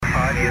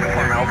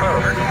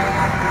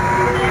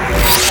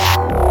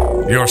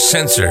Your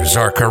sensors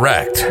are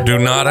correct. Do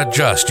not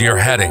adjust your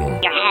heading.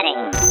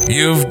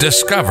 You've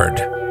discovered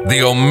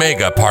the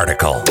Omega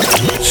Particle.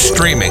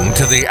 Streaming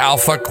to the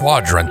Alpha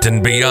Quadrant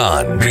and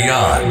beyond.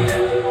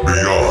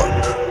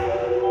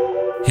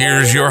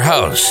 Here's your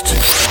host,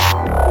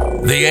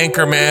 the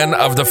Anchorman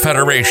of the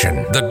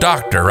Federation, the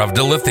Doctor of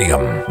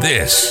Dilithium.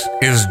 This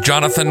is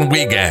Jonathan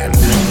Wiegand.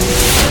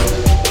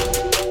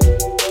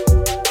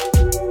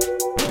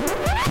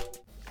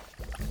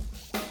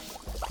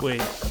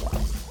 Wait,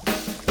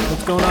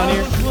 what's going on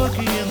here?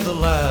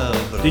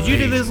 Did you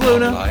do this,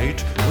 Luna?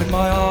 It's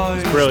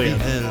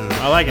brilliant.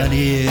 I like it.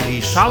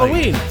 It's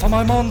Halloween. It's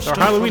our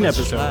Halloween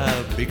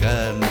episode.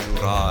 Began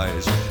to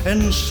rise,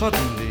 and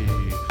suddenly,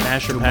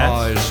 Mash or to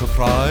pass? my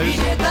surprise,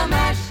 He did the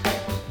mash,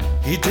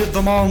 he did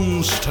the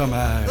monster the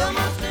mash.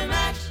 monster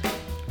mash.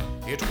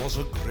 It was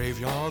a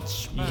graveyard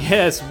smash.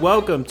 Yes,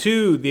 welcome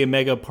to the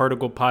Omega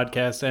Particle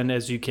Podcast. And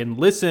as you can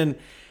listen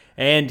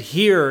and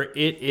hear,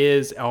 it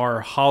is our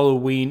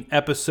Halloween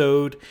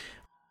episode.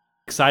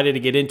 Excited to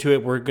get into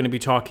it. We're going to be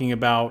talking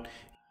about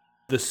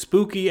the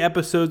spooky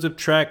episodes of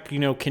Trek. You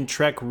know, can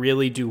Trek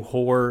really do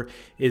horror?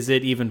 Is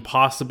it even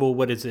possible?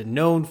 What is it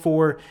known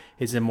for?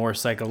 Is it more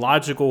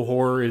psychological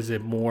horror? Is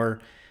it more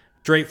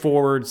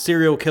straightforward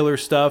serial killer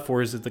stuff?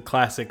 Or is it the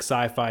classic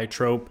sci-fi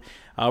trope?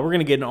 We're going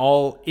to get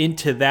all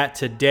into that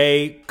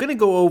today. Going to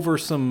go over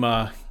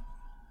some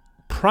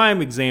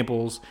prime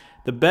examples,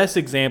 the best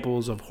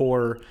examples of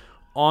horror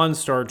on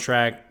Star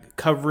Trek,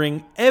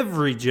 covering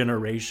every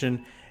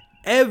generation,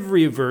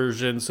 every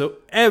version, so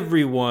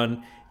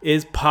everyone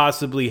is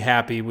possibly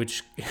happy,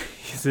 which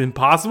is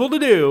impossible to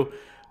do,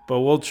 but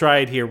we'll try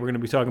it here. We're going to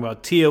be talking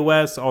about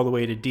TOS all the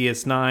way to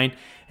DS9,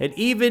 and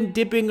even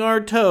dipping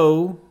our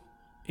toe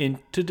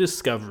into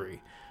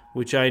Discovery,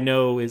 which I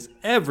know is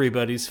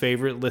everybody's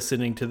favorite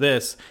listening to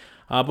this.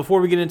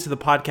 Before we get into the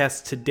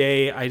podcast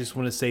today, I just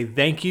want to say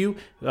thank you.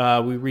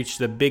 We reached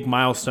a big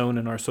milestone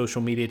in our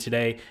social media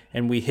today,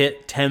 and we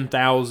hit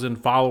 10,000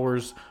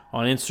 followers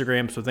on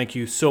Instagram. So thank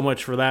you so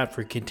much for that,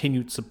 for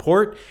continued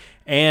support.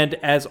 And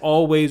as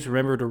always,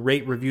 remember to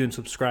rate, review, and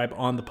subscribe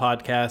on the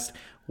podcast.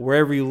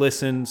 Wherever you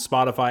listen,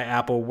 Spotify,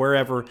 Apple,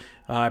 wherever.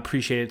 I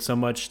appreciate it so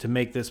much to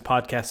make this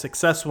podcast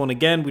successful. And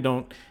again, we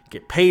don't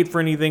get paid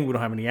for anything. We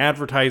don't have any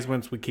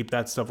advertisements. We keep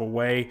that stuff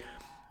away,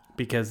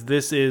 because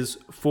this is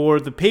for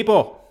the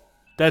people.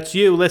 That's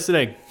you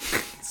listening.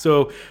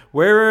 So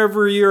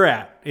wherever you're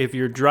at, if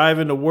you're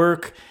driving to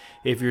work,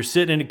 if you're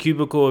sitting in a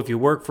cubicle, if you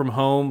work from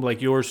home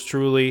like yours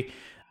truly,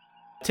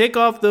 take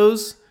off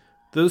those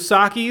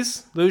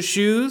sockies, those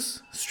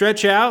shoes,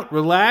 stretch out,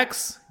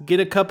 relax,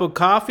 get a cup of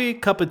coffee,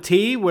 cup of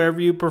tea,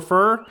 whatever you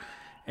prefer,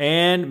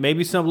 and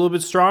maybe some a little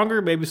bit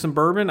stronger, maybe some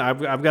bourbon.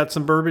 I've got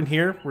some bourbon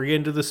here. We're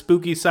getting to the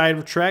spooky side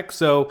of Trek,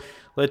 so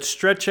let's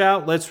stretch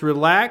out, let's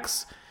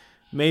relax.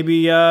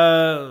 Maybe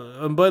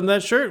unbutton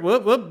that shirt.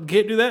 Whoop,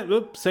 can't do that.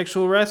 Whoop,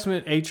 sexual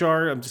harassment,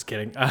 HR. I'm just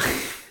kidding.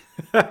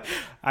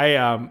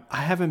 I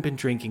haven't been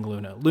drinking,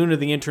 Luna,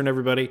 the intern,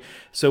 everybody.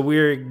 So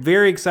we're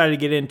very excited to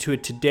get into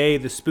it today,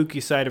 the spooky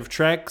side of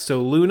Trek.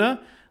 So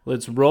Luna,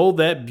 let's roll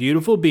that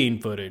beautiful bean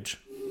footage.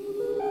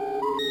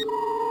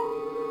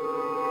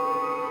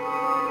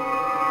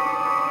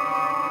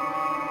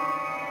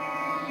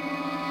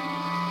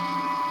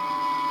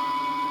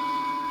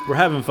 We're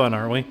having fun,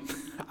 aren't we?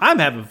 I'm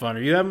having fun.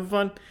 Are you having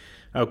fun?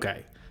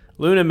 Okay.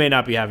 Luna may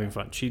not be having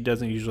fun. She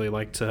doesn't usually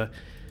like to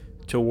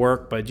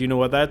work, but you know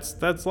what?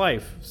 That's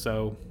life.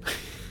 So,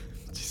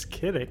 just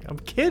kidding. I'm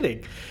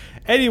kidding.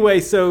 Anyway,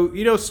 so,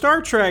 you know,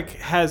 Star Trek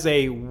has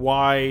a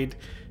wide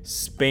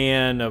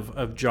span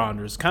of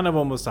genres, kind of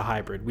almost a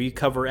hybrid. We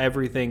cover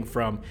everything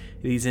from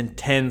these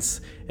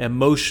intense,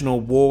 emotional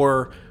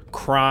war,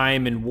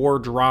 crime, and war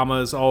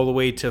dramas all the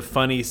way to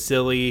funny,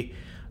 silly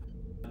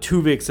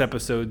Tuvix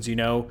episodes, you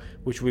know,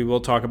 which we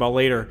will talk about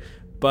later.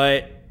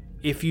 But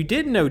if you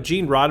didn't know,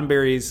 Gene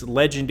Roddenberry's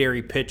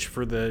legendary pitch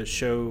for the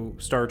show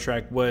Star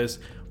Trek was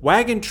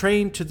Wagon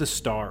Train to the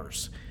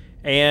Stars.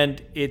 And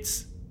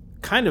it's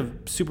kind of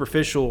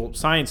superficial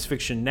science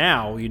fiction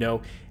now, you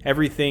know,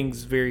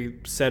 everything's very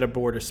set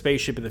aboard a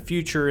spaceship in the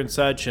future and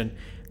such. And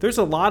there's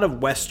a lot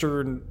of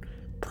Western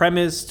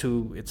premise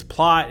to its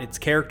plot, its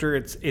character.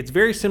 It's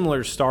very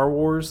similar to Star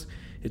Wars.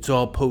 It's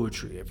all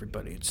poetry,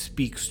 everybody. It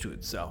speaks to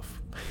itself.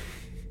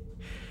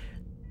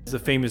 As the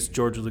famous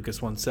George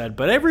Lucas once said.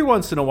 But every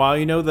once in a while,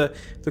 you know, the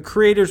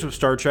creators of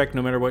Star Trek,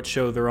 no matter what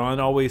show they're on,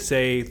 always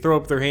throw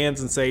up their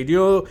hands and say, you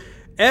know,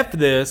 F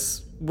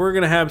this, we're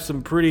going to have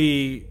some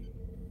pretty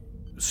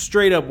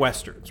straight up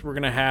Westerns. We're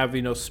going to have,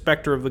 you know,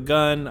 Spectre of the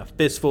Gun, A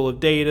Fistful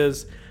of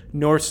Datas,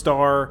 North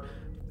Star,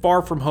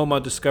 Far From Home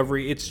on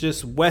Discovery. It's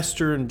just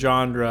Western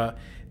genre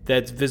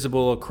that's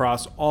visible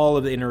across all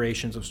of the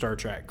iterations of Star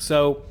Trek.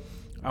 So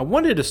I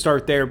wanted to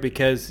start there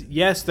because,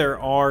 yes, there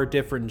are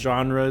different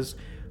genres,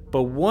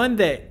 but one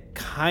that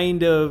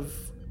kind of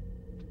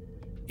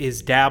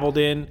is dabbled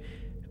in,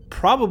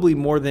 probably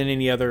more than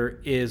any other,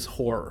 is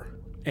horror.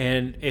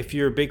 And if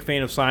you're a big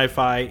fan of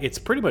sci-fi, it's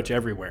pretty much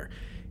everywhere.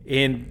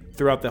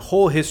 throughout the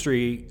whole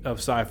history of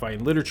sci-fi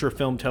in literature,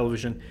 film,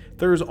 television,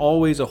 there's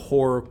always a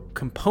horror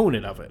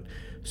component of it.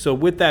 So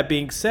with that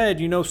being said,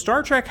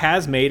 Star Trek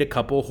has made a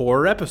couple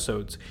horror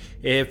episodes.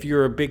 If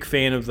you're a big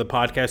fan of the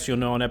podcast, you'll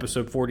know on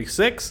episode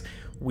 46,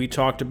 we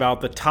talked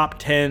about the top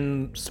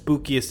 10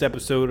 spookiest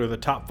episode or the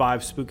top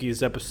 5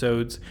 spookiest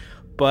episodes.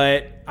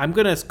 But I'm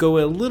going to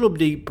go a little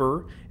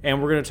deeper,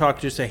 and we're going to talk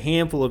just a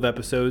handful of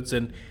episodes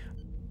and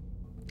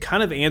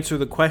kind of answer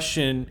the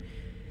question,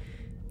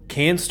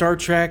 can Star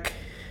Trek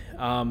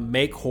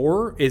make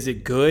horror? Is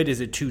it good? Is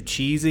it too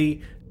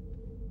cheesy?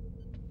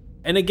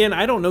 And again,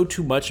 I don't know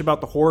too much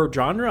about the horror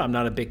genre. I'm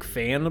not a big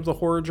fan of the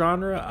horror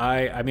genre.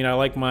 I mean, I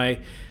like my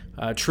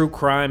true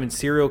crime and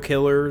serial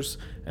killers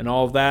and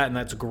all of that, and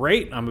that's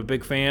great. I'm a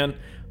big fan,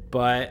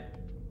 but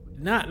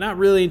not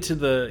really into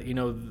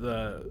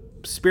the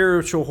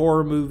spiritual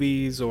horror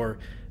movies or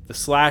the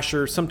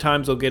slasher.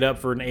 Sometimes I'll get up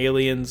for an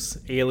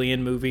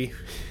alien movie,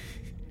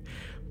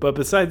 but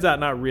besides that,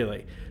 not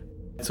really.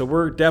 So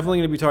we're definitely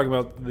going to be talking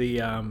about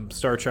the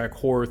Star Trek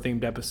horror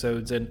themed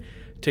episodes, and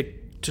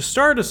to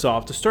start us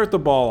off, to start the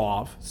ball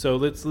off, so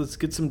let's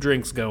get some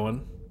drinks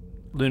going.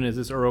 Luna, is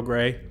this Earl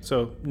Grey?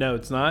 So, no,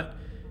 it's not?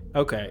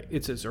 Okay,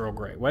 it's Earl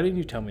Grey. Why didn't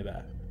you tell me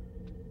that?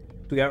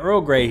 We got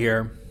Earl Grey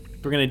here.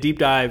 We're going to deep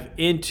dive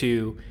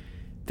into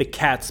the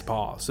Cat's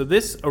Paw. So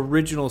this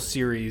original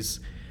series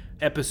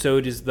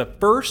episode is the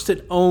first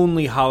and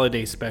only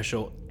holiday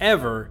special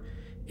ever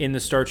in the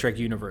Star Trek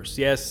universe.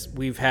 Yes,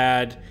 we've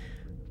had,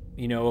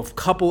 a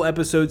couple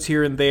episodes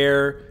here and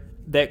there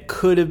that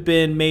could have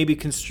been maybe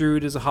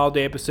construed as a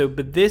holiday episode,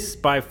 but this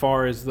by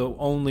far is the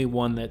only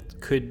one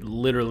that could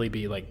literally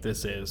be like,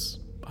 this is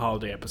a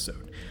holiday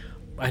episode.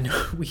 I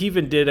know we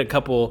even did a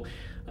couple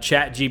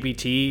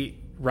ChatGPT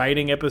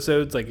writing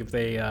episodes, like if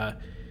they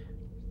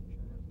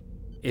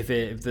if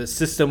the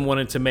system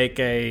wanted to make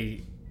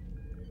a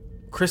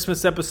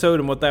Christmas episode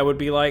and what that would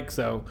be like.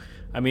 So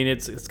I mean,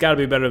 it's got to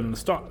be better than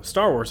the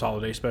Star Wars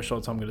holiday special,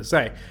 that's what I'm going to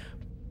say.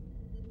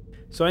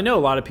 So I know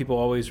a lot of people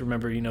always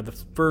remember, the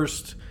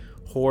first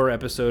horror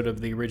episode of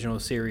the original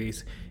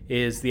series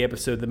is the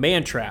episode The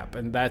Man Trap,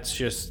 and that's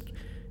just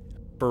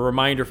for a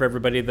reminder for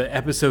everybody, the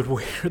episode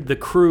where the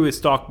crew is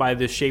stalked by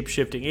this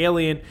shape-shifting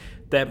alien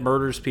that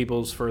murders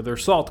people for their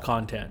salt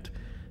content.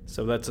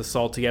 So that's a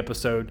salty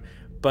episode.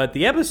 But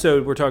the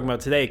episode we're talking about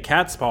today,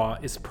 Cat's Paw,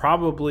 is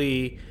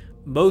probably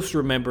most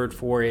remembered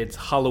for its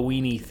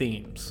Halloween-y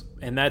themes,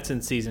 and that's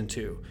in season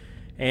 2.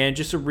 And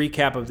just a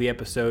recap of the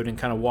episode and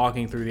kind of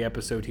walking through the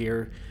episode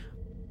here.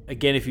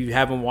 Again, if you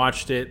haven't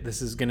watched it,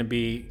 this is going to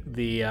be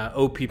the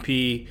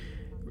OPP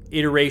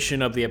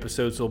iteration of the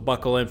episode, so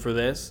buckle in for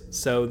this.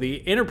 So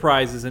the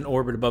Enterprise is in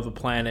orbit above the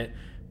planet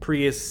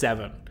Prius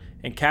 7,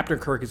 and Captain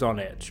Kirk is on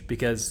edge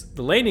because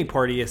the landing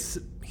party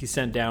he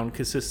sent down,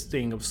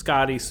 consisting of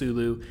Scotty,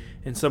 Sulu,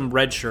 and some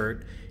red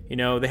shirt,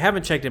 they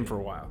haven't checked in for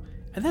a while.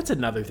 And that's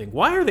another thing.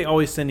 Why are they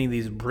always sending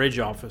these bridge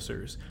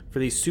officers for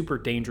these super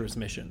dangerous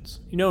missions?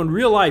 In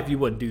real life, you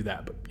wouldn't do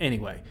that. But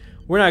anyway,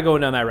 we're not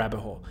going down that rabbit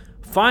hole.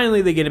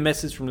 Finally, they get a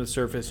message from the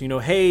surface,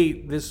 hey,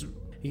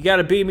 you got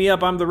to beam me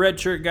up. I'm the red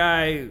shirt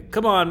guy.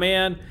 Come on,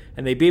 man.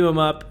 And they beam him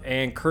up,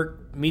 and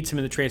Kirk meets him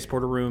in the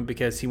transporter room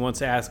because he wants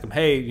to ask him,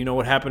 hey,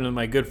 what happened to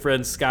my good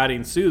friends Scotty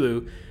and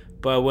Sulu?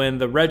 But when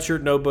the red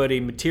shirt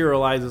nobody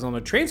materializes on the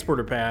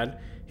transporter pad,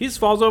 he just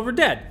falls over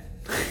dead.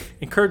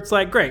 And Kirk's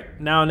like, great,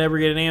 now I'll never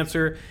get an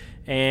answer,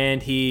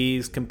 and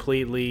he's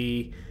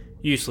completely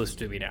useless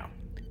to me now.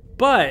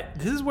 But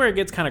this is where it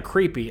gets kind of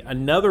creepy.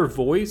 Another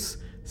voice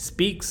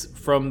speaks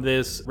from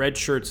this red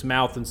shirt's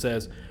mouth and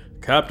says,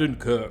 Captain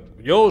Kirk,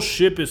 your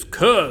ship is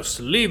cursed.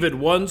 Leave it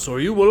once or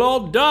you will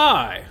all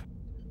die.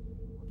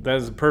 That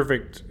is a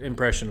perfect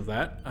impression of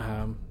that.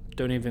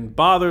 Don't even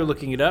bother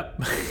looking it up.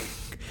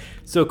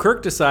 So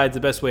Kirk decides the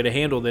best way to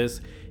handle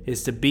this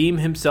is to beam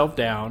himself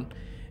down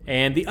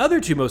and the other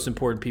two most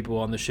important people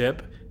on the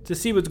ship to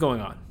see what's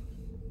going on.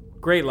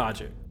 Great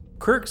logic.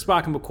 Kirk,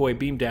 Spock, and McCoy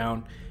beam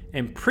down,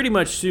 and pretty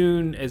much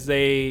soon as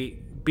they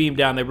beam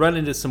down, they run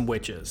into some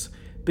witches.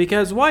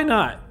 Because why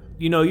not?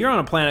 You're on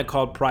a planet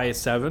called Prius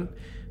 7,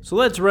 so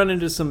let's run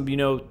into some,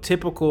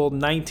 typical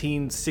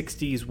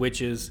 1960s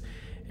witches.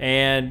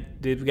 And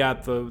they've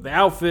got the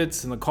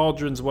outfits and the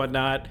cauldrons and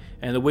whatnot,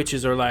 and the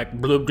witches are like,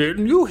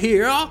 didn't you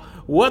hear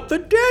what the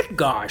dead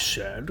guy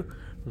said?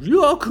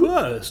 You're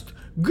cursed.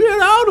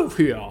 Get out of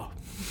here.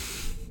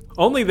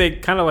 Only they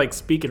kind of like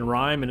speak in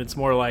rhyme, and it's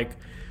more like,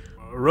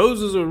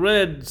 roses are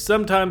red,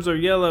 sometimes are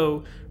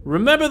yellow.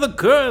 Remember the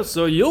curse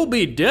or you'll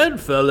be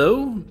dead,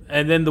 fellow.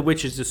 And then the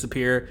witches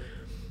disappear.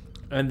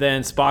 And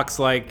then Spock's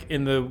like,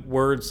 in the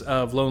words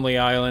of Lonely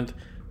Island,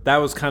 that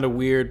was kind of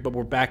weird, but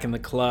we're back in the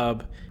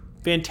club.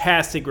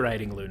 Fantastic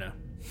writing, Luna.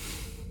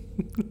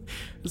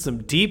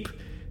 Some deep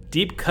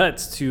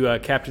cuts to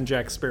Captain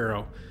Jack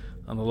Sparrow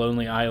on the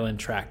Lonely Island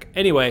track.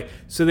 Anyway,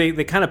 so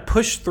they kind of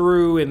push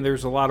through, and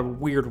there's a lot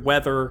of weird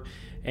weather,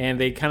 and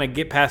they kind of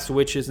get past the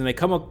witches, and they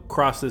come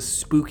across this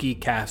spooky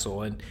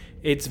castle, and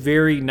it's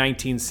very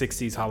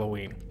 1960s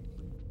Halloween.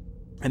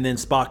 And then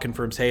Spock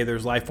confirms, hey,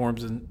 there's life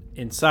forms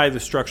inside the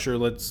structure.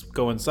 Let's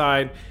go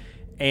inside.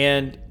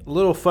 And a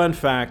little fun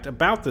fact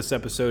about this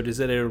episode is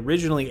that it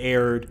originally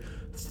aired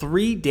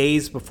 3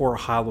 days before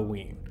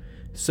Halloween.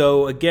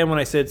 So again, when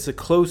I said it's the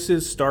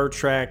closest Star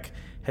Trek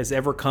has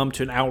ever come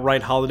to an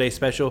outright holiday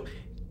special,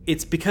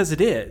 it's because it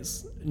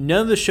is.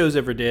 None of the shows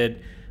ever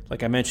did,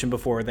 like I mentioned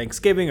before,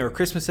 Thanksgiving or a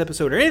Christmas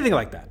episode or anything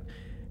like that.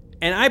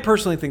 And I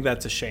personally think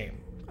that's a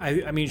shame.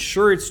 I mean,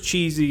 sure, it's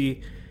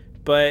cheesy,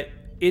 but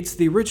it's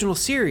the original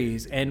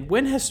series. And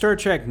when has Star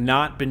Trek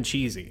not been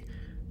cheesy?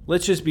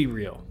 Let's just be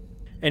real.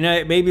 And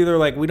maybe they're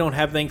like, we don't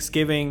have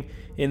Thanksgiving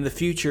in the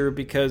future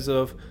because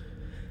of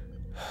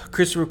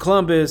Christopher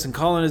Columbus and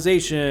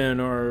colonization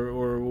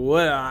or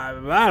what,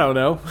 I don't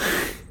know.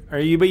 But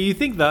you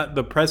think that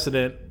the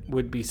precedent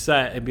would be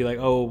set and be like,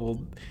 oh,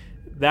 well,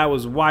 that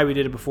was why we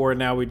did it before.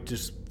 Now we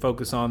just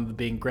focus on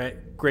being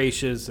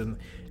gracious and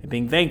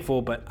being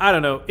thankful. But I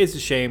don't know. It's a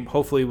shame.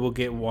 Hopefully we'll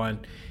get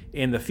one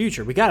in the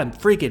future. We got a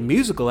freaking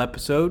musical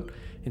episode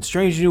in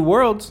Strange New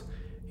Worlds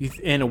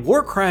and a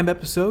war crime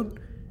episode.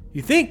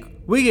 You think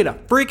we get a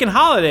freaking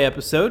holiday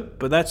episode,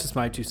 but that's just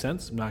my 2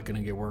 cents. I'm not going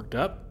to get worked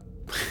up.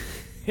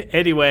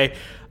 Anyway,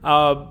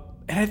 and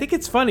I think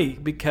it's funny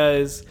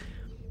because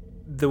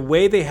the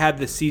way they had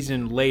the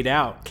season laid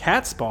out,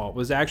 Catspaw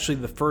was actually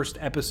the first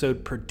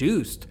episode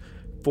produced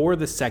for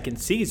the second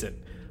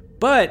season,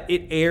 but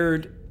it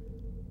aired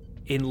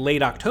in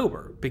late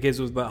October because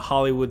it was the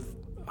Hollywood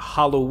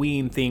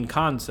Halloween themed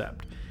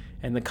concept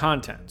and the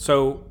content.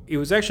 So it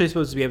was actually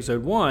supposed to be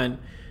episode 1,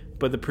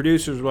 but the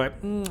producers were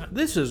like,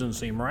 this doesn't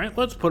seem right.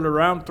 Let's put it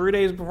around 3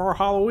 days before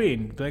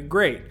Halloween. Like,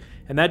 great.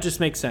 And that just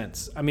makes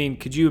sense. I mean,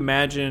 could you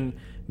imagine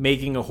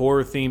making a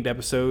horror-themed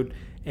episode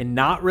and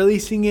not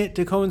releasing it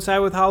to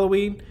coincide with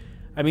Halloween?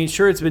 I mean,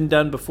 sure, it's been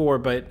done before,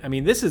 but, I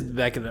mean, this is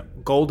like the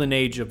golden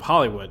age of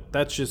Hollywood.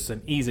 That's just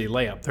an easy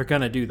layup. They're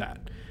going to do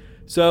that.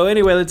 So,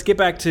 anyway, let's get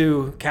back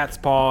to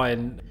Catspaw.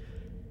 And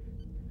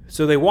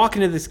so they walk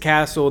into this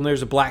castle, and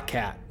there's a black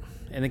cat.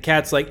 And the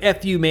cat's like,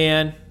 F you,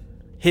 man.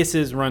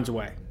 Hisses, runs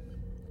away.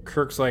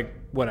 Kirk's like,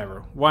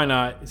 whatever. Why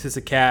not? It's just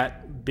a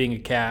cat being a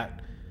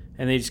cat.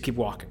 And they just keep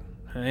walking.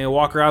 And they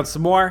walk around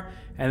some more,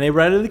 and they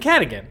run into the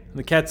cat again. And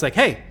the cat's like,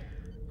 hey,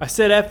 I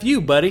said F you,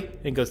 buddy.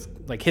 And goes,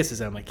 like,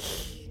 hisses at him, like,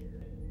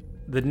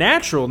 the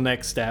natural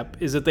next step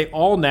is that they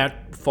all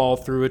fall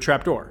through a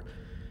trapdoor.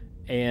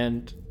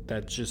 And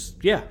that's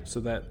just, yeah, so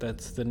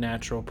that's the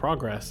natural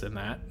progress in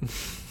that.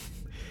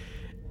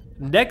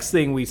 Next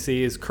thing we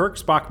see is Kirk,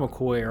 Spock,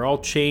 McCoy are all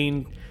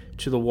chained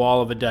to the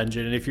wall of a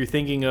dungeon. And if you're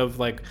thinking of,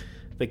 like,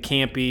 the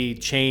campy,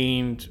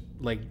 chained,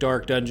 like,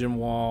 dark dungeon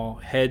wall,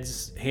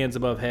 hands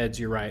above heads,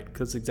 you're right,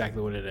 because that's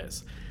exactly what it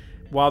is.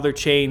 While they're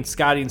chained,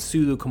 Scotty and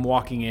Sulu come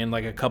walking in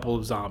like a couple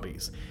of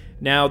zombies.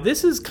 Now,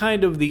 this is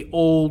kind of the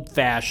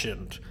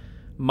old-fashioned,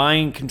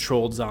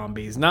 mind-controlled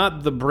zombies,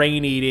 not the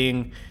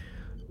brain-eating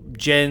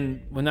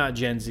not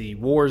Gen Z,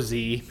 War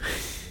Z.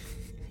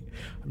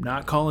 I'm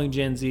not calling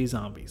Gen Z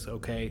zombies,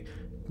 okay?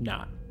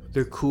 Not.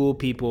 They're cool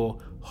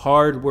people,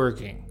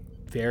 hardworking.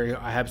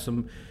 I have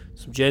some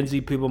Gen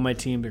Z people on my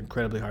team. They're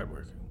incredibly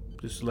hardworking.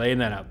 Just laying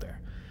that out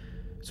there.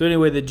 So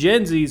anyway, the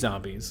Gen Z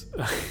zombies,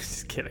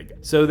 just kidding.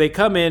 So they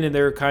come in and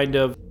they're kind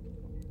of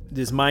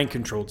this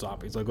mind-controlled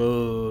zombies, like,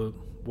 oh,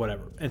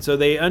 whatever. And so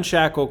they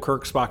unshackle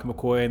Kirk, Spock, and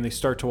McCoy, and they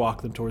start to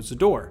walk them towards the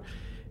door.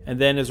 And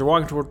then as they're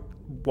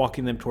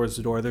walking them towards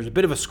the door, there's a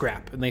bit of a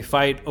scrap, and they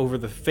fight over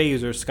the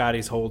phaser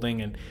Scotty's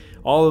holding, and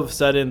all of a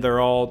sudden they're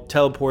all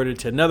teleported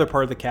to another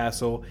part of the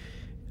castle,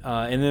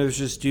 and there's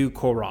this dude,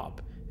 Korob.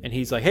 And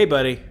he's like, hey,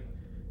 buddy,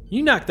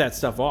 you knock that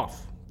stuff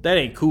off. That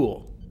ain't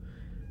cool.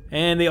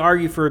 And they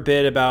argue for a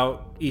bit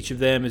about each of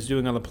them is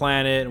doing on the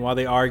planet. And while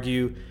they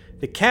argue,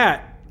 the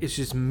cat is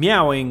just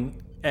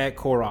meowing at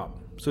Korob.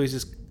 So he's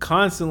just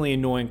constantly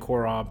annoying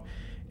Korob.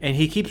 And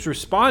he keeps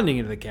responding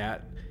to the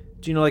cat,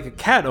 like a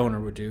cat owner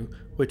would do,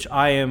 which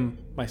I am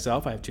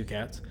myself. I have 2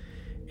 cats.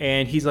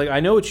 And he's like, I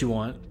know what you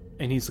want.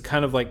 And he's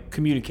kind of like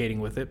communicating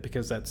with it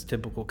because that's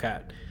typical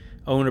cat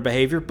owner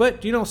behavior.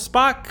 But,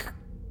 Spock,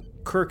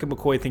 Kirk, and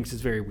McCoy thinks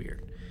it's very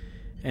weird.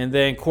 And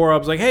then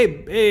Korob's like,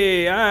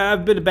 hey,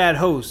 I've been a bad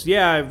host.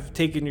 Yeah, I've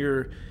taken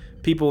your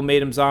people and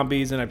made them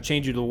zombies, and I've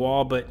changed you to the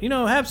wall, but,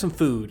 have some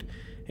food.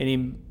 And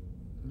he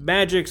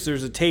magics,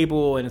 there's a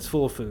table, and it's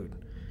full of food.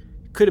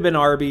 Could have been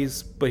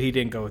Arby's, but he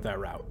didn't go with that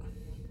route.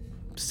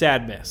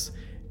 Sad miss.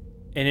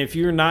 And if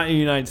you're not in the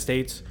United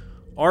States,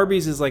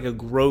 Arby's is like a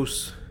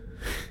gross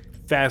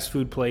fast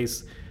food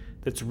place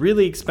that's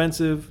really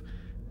expensive,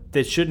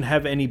 that shouldn't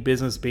have any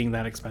business being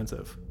that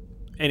expensive.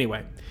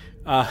 Anyway,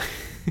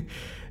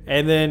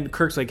 and then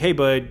Kirk's like, hey,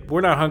 bud,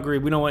 we're not hungry.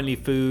 We don't want any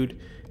food.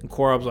 And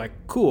Korob's like,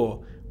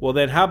 cool. Well,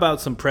 then how about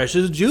some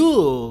precious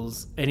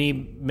jewels? And he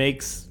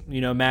makes,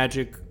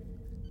 magic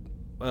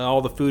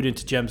all the food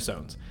into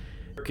gemstones.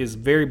 Kirk is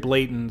very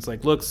blatant. It's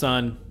like, look,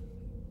 son,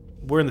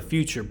 we're in the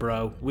future,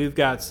 bro. We've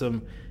got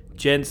some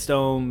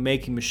gemstone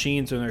making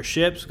machines on our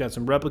ships. We've got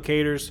some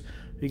replicators.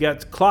 We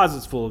got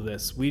closets full of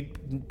this.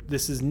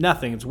 This is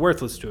nothing. It's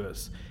worthless to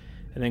us.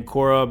 And then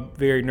Korob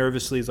very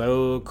nervously is like,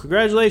 oh,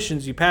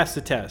 congratulations, you passed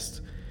the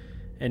test.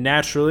 And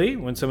naturally,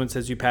 when someone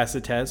says you passed the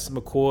test,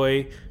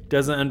 McCoy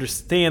doesn't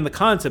understand the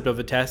concept of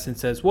a test and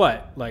says,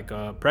 what? Like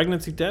a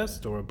pregnancy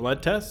test or a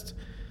blood test?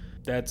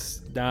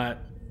 That's not...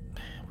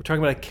 We're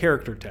talking about a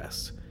character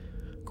test.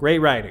 Great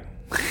writing.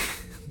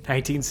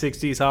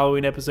 1960s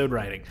Halloween episode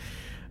writing.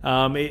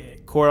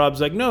 Korob's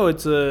like, no,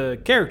 it's a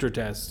character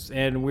test,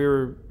 and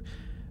we're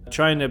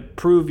trying to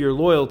prove your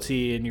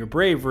loyalty and your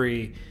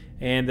bravery,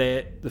 and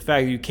that the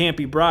fact that you can't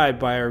be bribed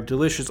by our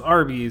delicious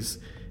Arby's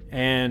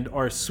and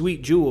our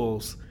sweet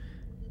jewels.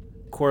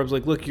 Korob's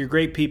like, look, you're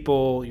great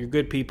people, you're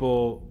good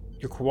people,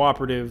 you're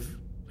cooperative,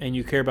 and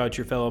you care about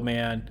your fellow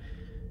man,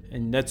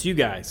 and that's you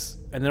guys.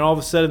 And then all of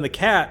a sudden the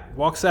cat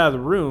walks out of the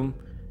room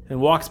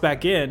and walks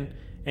back in,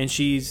 and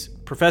she's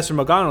Professor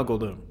McGonagall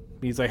to him.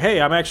 He's like,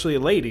 hey, I'm actually a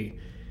lady.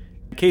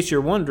 In case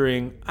you're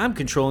wondering, I'm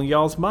controlling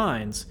y'all's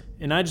minds,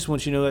 and I just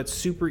want you to know that's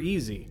super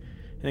easy.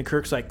 And then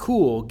Kirk's like,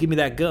 cool, give me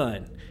that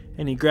gun.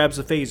 And he grabs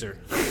a phaser.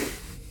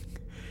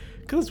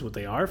 Because that's what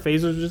they are.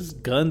 Phasers are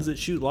just guns that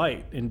shoot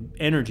light and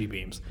energy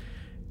beams.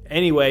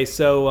 Anyway,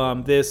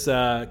 so this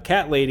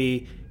cat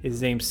lady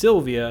is named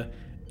Sylvia,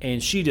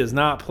 and she does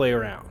not play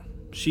around.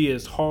 She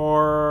is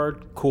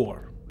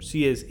hardcore.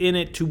 She is in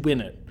it to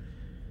win it.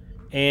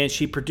 And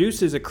she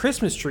produces a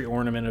Christmas tree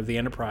ornament of the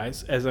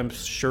Enterprise, as I'm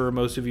sure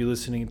most of you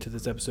listening to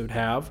this episode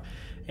have,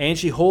 and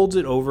she holds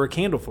it over a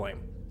candle flame.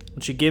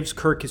 And she gives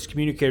Kirk his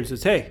communicator and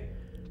says, hey,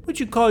 why don't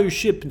you call your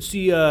ship and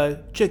see,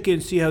 check in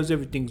and see how's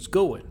everything's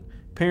going?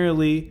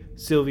 Apparently,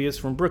 Sylvia's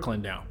from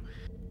Brooklyn now.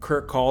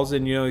 Kirk calls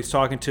and, he's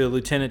talking to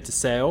Lieutenant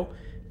DeSalle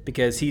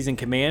because he's in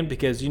command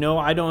because,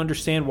 I don't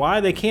understand why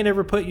they can't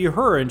ever put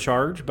her in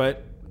charge,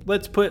 but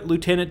let's put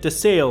Lieutenant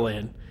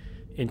DeSalle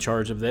in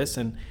charge of this.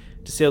 And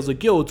DeSalle's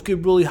like, yo, it's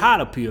getting really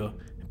hot up here.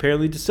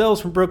 Apparently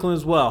DeSalle's from Brooklyn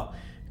as well.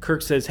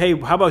 Kirk says, hey,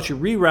 how about you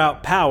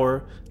reroute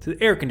power to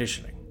the air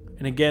conditioning?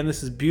 And again,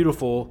 this is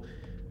beautiful,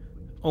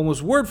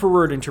 almost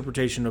word-for-word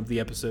interpretation of the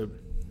episode.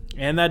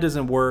 And that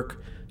doesn't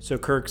work, so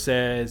Kirk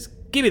says,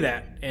 give me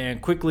that,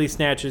 and quickly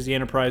snatches the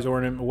Enterprise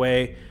ornament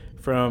away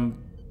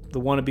from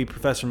the wannabe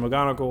Professor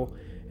McGonagall.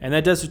 And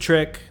that does the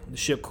trick. The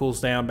ship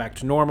cools down back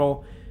to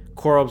normal.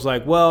 Korob's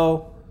like,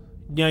 well,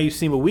 now you've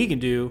seen what we can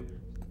do.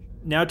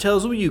 Now tell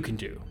us what you can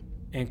do.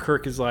 And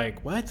Kirk is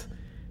like, what?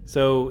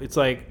 So it's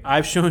like,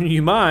 I've shown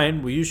you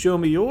mine. Will you show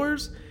me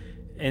yours?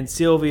 And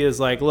Sylvia is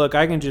like, look,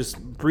 I can just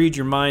read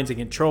your minds and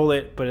control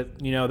it, but,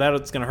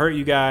 that's going to hurt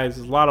you guys.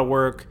 It's a lot of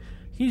work.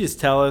 Can you just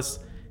tell us?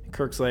 And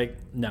Kirk's like,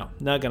 no,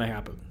 not going to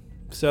happen.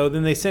 So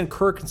then they send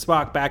Kirk and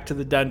Spock back to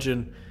the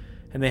dungeon,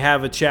 and they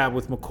have a chat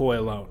with McCoy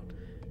alone.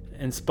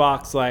 And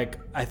Spock's like,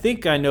 I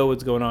think I know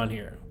what's going on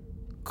here.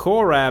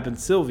 Korob and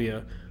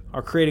Sylvia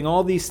are creating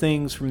all these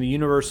things from the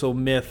universal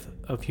myth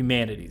of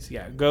humanities.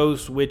 Yeah,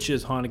 ghosts,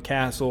 witches, haunted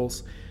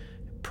castles,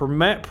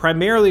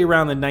 primarily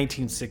around the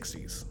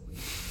 1960s.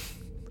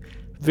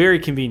 Very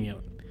convenient.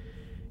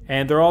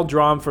 And they're all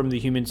drawn from the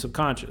human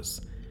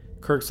subconscious.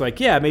 Kirk's like,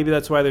 yeah, maybe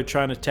that's why they're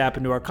trying to tap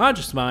into our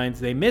conscious minds.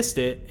 They missed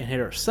it and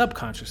hit our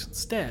subconscious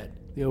instead.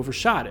 They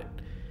overshot it.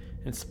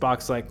 And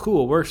Spock's like,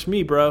 cool, works for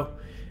me, bro.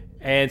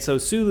 And so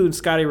Sulu and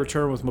Scotty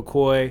return with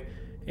McCoy,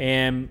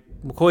 and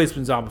McCoy's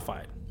been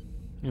zombified.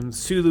 And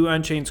Sulu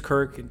unchains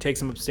Kirk and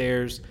takes him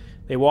upstairs.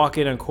 They walk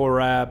in on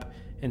Korob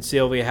and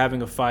Sylvia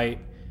having a fight.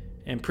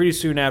 And pretty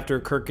soon after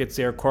Kirk gets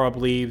there, Korob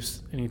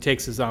leaves, and he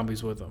takes the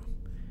zombies with him.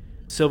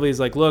 Sylvia's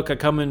like, look, I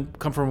come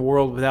from a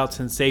world without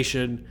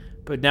sensation,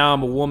 but now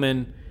I'm a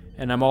woman,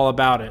 and I'm all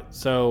about it.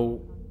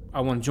 So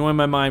I want to join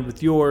my mind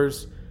with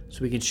yours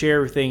so we can share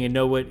everything and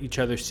know what each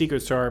other's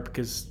secrets are,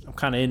 because I'm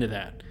kind of into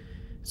that.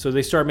 So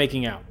they start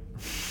making out.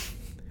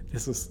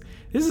 This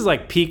is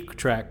like peak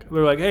Trek.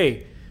 They're like,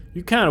 hey,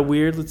 you're kind of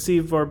weird. Let's see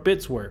if our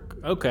bits work.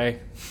 Okay.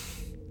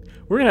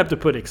 We're going to have to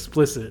put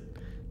explicit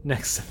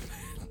next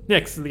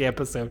to the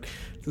episode.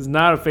 This is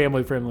not a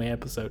family-friendly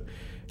episode.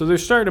 So they're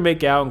starting to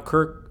make out, and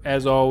Kirk,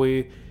 as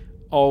always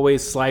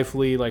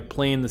slyly, like,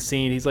 playing the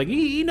scene. He's like,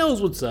 he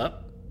knows what's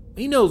up.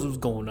 He knows what's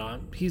going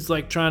on. He's,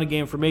 like, trying to get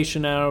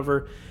information out of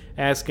her,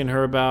 asking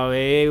her about,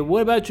 hey,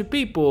 what about your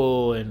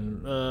people?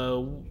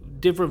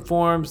 And different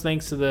forms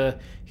thanks to the...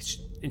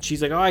 And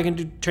she's like, oh, I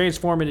can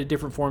transform into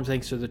different forms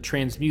thanks to the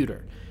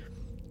transmuter.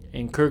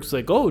 And Kirk's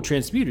like, oh,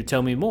 transmuter,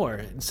 tell me more.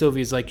 And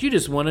Sylvia's like, you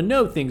just want to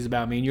know things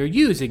about me, and you're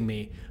using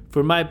me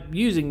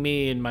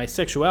and my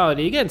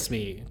sexuality against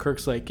me. And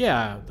Kirk's like,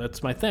 yeah,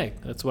 that's my thing.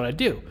 That's what I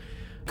do.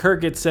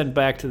 Kirk gets sent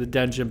back to the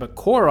dungeon, but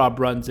Korob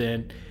runs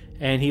in,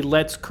 and he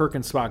lets Kirk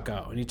and Spock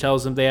go. And he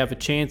tells them they have a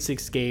chance to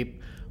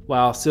escape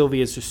while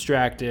Sylvia's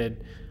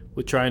distracted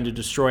with trying to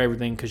destroy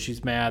everything because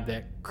she's mad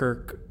that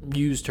Kirk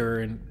used her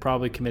and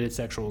probably committed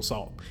sexual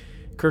assault.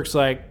 Kirk's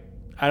like,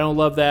 I don't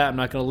love that. I'm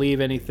not going to leave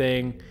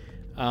anything.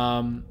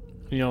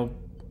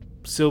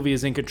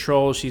 Sylvia's in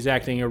control. She's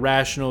acting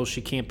irrational.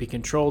 She can't be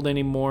controlled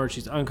anymore.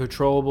 She's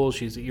uncontrollable.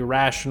 She's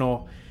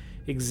irrational.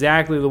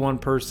 Exactly the one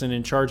person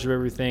in charge of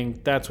everything.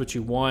 That's what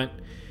you want.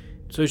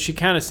 So she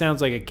kind of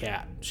sounds like a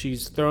cat.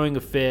 She's throwing a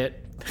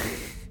fit,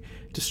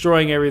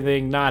 destroying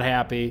everything, not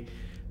happy.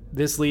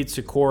 This leads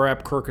to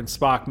Korob, Kirk, and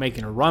Spock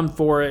making a run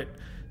for it.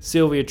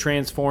 Sylvia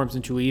transforms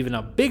into even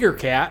a bigger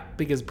cat,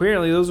 because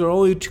apparently those are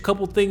only a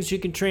couple things she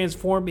can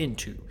transform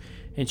into,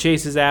 and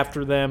chases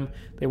after them.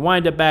 They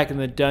wind up back in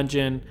the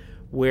dungeon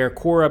where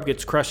Korob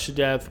gets crushed to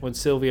death when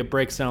Sylvia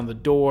breaks down the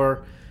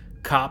door,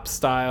 cop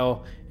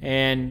style,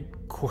 and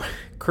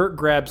Kirk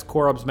grabs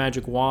Korob's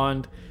magic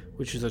wand,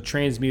 which is a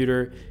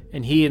transmuter,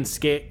 and he and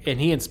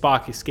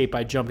Spock escape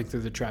by jumping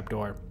through the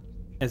trapdoor.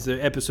 As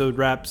the episode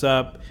wraps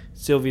up,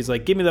 Sylvie's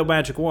like, "Give me the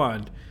magic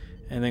wand."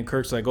 And then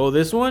Kirk's like, "Oh,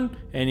 this one?"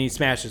 And he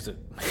smashes it.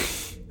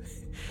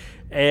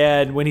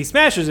 And when he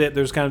smashes it,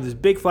 there's kind of this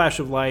big flash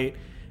of light,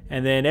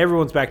 and then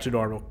everyone's back to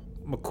normal.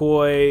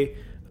 McCoy,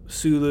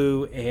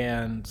 Sulu,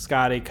 and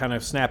Scotty kind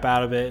of snap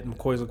out of it, and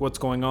McCoy's like, "What's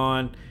going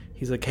on?"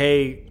 He's like,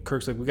 "Hey,"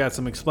 Kirk's like, "We got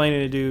some explaining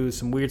to do,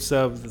 some weird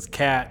stuff with this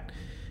cat,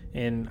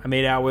 and I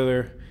made out with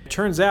her." It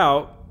turns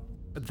out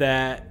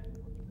that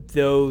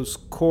those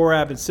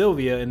Korob and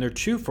Sylvia in their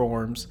true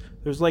forms,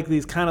 there's like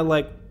these kind of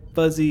like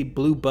fuzzy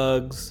blue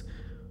bugs,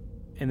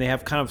 and they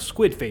have kind of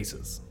squid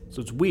faces.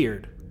 So it's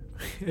weird.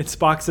 And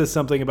Spock says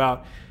something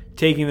about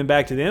taking them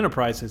back to the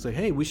Enterprise. So he's like,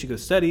 "Hey, we should go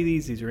study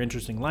these. These are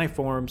interesting life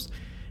forms."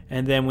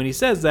 And then when he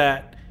says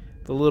that,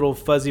 the little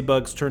fuzzy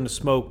bugs turn to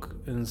smoke,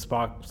 and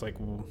Spock's like,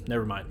 "Well,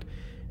 never mind."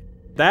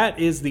 That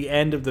is the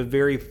end of the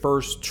very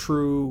first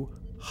true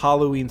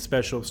Halloween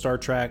special of Star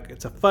Trek.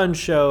 It's a fun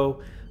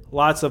show,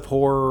 lots of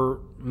horror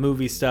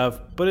movie stuff,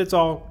 but it's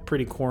all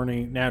pretty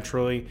corny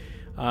naturally.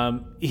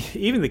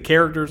 Even the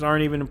characters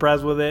aren't even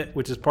impressed with it,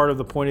 which is part of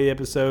the point of the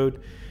episode.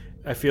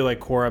 I feel like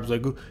Korob's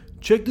like,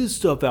 "Check this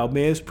stuff out,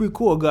 man. It's pretty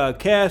cool. I got a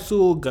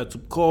castle, got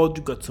some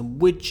culture, got some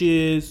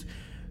witches,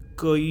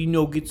 go,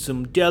 get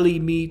some deli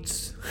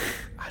meats."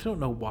 I don't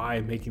know why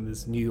I'm making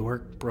this New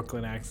York,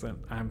 Brooklyn accent.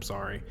 I'm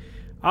sorry.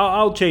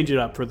 I'll change it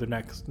up for the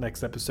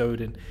next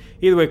episode. And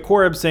either way,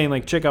 Korob's saying,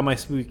 like, "Check out my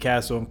spooky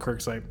castle," and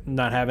Kirk's like,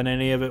 "Not having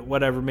any of it.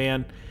 Whatever,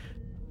 man."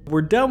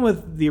 We're done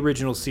with the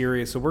original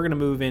series, so we're going to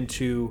move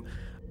into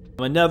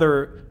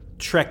another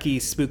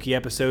Trekkie spooky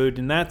episode,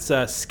 and that's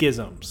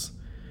Schisms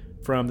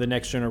from The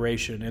Next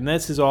Generation. And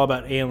this is all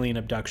about alien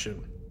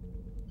abduction.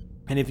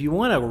 And if you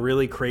want a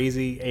really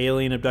crazy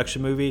alien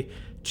abduction movie,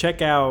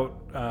 check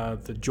out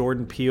the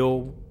Jordan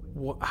Peele.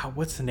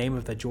 What's the name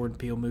of that Jordan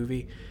Peele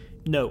movie?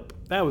 Nope.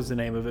 That was the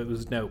name of it. It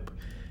was Nope.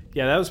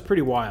 Yeah, that was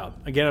pretty wild.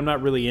 Again, I'm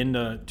not really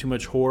into too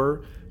much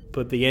horror,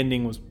 but the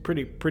ending was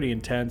pretty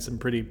intense and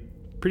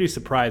pretty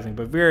surprising,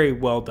 but very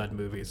well done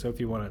movie. So if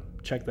you want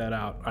to check that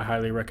out, I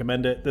highly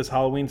recommend it this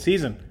Halloween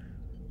season.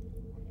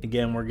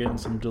 Again, we're getting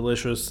some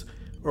delicious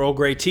Earl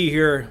Grey tea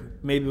here,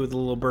 maybe with a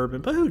little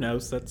bourbon, but who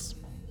knows? That's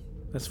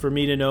for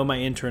me to know, my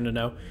intern to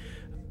know.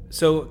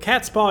 So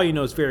Cat's Paw,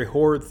 is very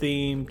horror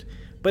themed,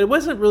 but it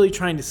wasn't really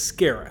trying to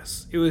scare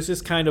us. It was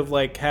just kind of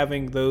like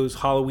having those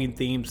Halloween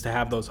themes to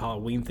have those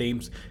Halloween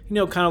themes,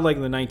 kind of like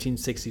the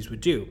 1960s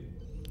would do.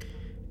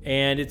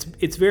 And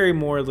it's very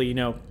morally,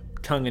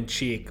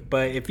 tongue-in-cheek.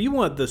 But if you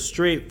want the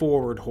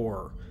straightforward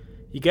horror,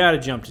 you got to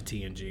jump to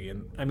TNG.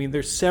 And I mean,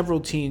 there's several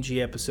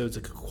TNG episodes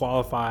that could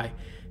qualify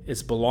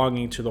as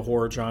belonging to the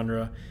horror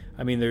genre.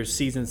 I mean, there's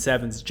season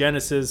 7's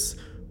Genesis,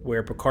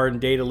 where Picard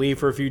and Data leave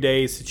for a few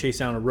days to chase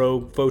down a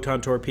rogue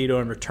photon torpedo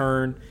and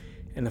return,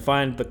 and to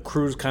find the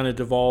crew's kind of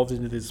devolved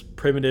into these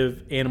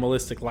primitive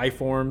animalistic life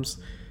forms.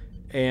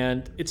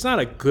 And it's not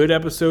a good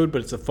episode,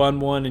 but it's a fun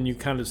one, and you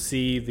kind of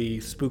see the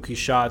spooky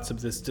shots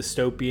of this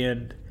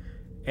dystopian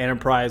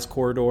Enterprise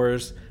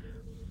corridors.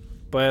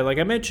 But like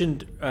I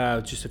mentioned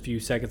just a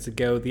few seconds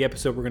ago, the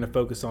episode we're going to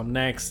focus on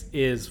next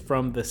is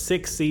from the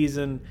 6th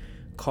season,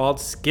 called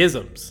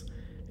Schisms.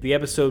 The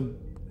episode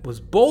was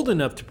bold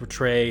enough to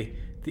portray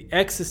the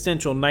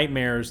existential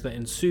nightmares that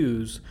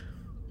ensues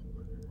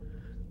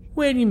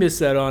when you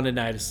miss out on a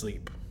night of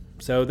sleep.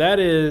 So that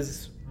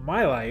is,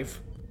 my life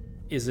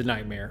is a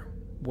nightmare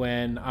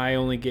when I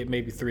only get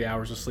maybe 3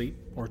 hours of sleep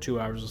or 2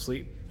 hours of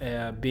sleep.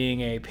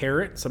 Being a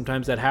parent,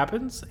 sometimes that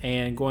happens,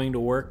 and going to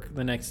work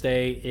the next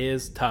day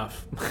is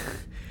tough.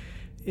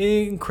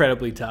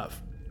 Incredibly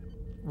tough.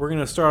 We're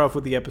going to start off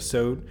with the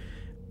episode.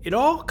 It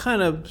all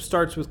kind of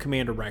starts with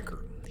Commander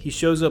Riker. He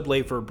shows up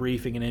late for a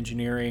briefing in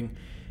engineering.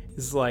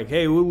 He's like,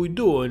 "Hey, what are we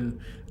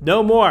doing?"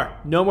 No more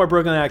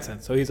Brooklyn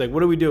accent. So he's like,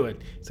 "What are we doing?"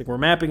 He's like, "We're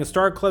mapping a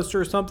star cluster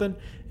or something."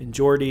 And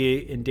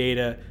Geordi and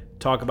Data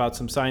talk about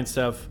some science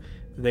stuff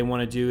that they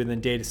want to do. And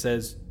then Data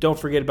says, "Don't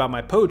forget about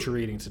my poetry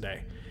reading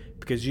today."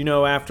 Because,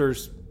 after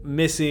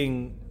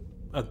missing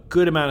a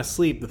good amount of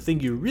sleep, the thing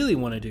you really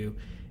want to do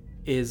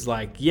is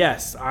like,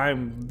 "Yes,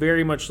 I'm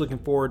very much looking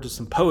forward to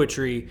some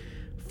poetry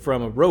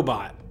from a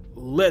robot.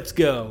 Let's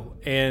go."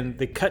 And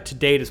they cut to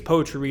Data's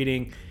poetry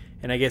reading,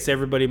 and I guess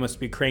everybody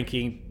must be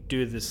cranky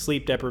due to the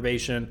sleep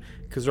deprivation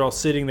because they're all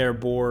sitting there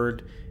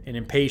bored and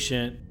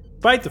impatient,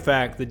 despite the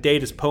fact that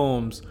Data's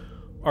poems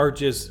are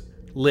just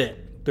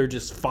lit. They're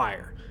just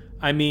fire.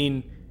 I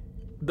mean,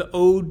 the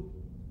Ode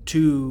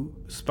to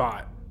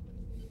Spot.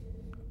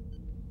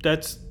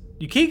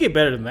 You can't get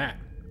better than that.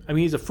 I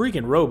mean, he's a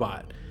freaking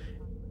robot.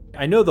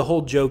 I know the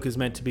whole joke is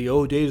meant to be,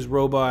 Data's a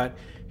robot.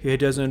 He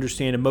doesn't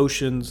understand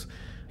emotions.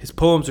 His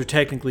poems are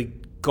technically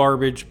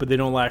garbage, but they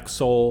don't lack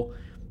soul.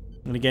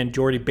 And again,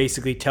 Geordi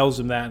basically tells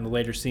him that in the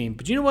later scene.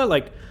 But you know what?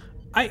 Like,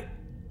 I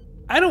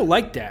don't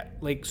like that.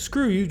 Like,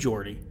 screw you,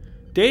 Geordi.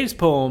 Data's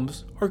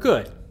poems are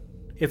good.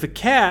 If a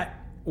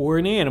cat or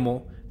an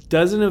animal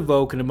doesn't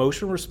evoke an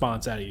emotional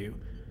response out of you,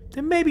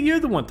 then maybe you're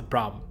the one with the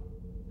problem.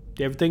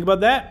 Do you ever think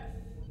about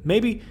that?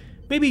 Maybe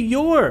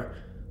you're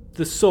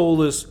the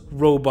soulless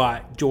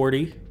robot,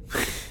 Geordi.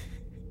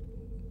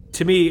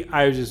 To me,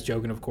 I was just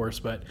joking, of course,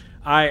 but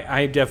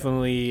I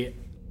definitely...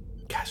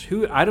 Gosh,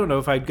 I don't know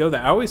if I'd go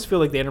that. I always feel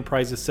like the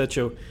Enterprise is such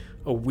a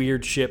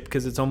weird ship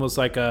because it's almost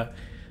like a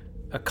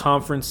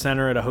conference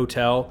center at a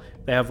hotel.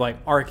 They have like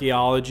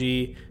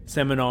archaeology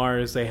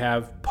seminars, they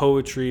have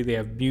poetry, they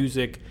have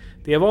music,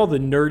 they have all the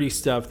nerdy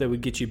stuff that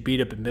would get you beat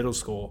up in middle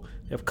school.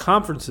 They have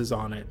conferences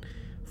on it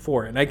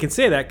for it. And I can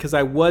say that because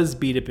I was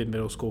beat up in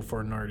middle school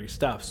for nerdy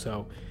stuff.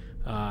 So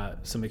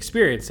some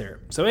experience there.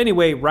 So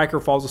anyway, Riker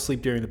falls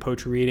asleep during the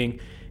poetry reading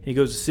and he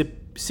goes to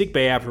sick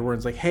bay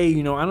afterwards, like, hey,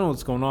 I don't know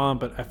what's going on,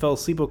 but I fell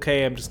asleep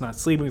okay. I'm just not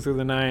sleeping through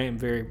the night. I'm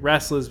very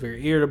restless,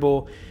 very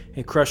irritable.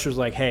 And Crusher's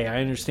like, hey,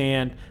 I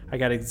understand. I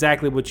got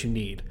exactly what you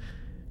need.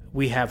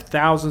 We have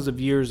thousands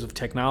of years of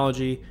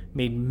technology,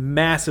 made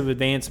massive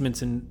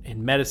advancements in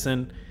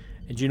medicine.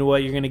 And you know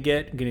what you're going to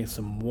get? You're getting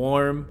some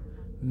warm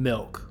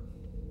milk.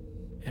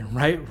 And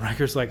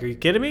Riker's like, are you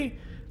kidding me?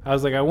 I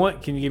was like,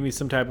 can you give me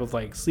some type of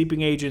like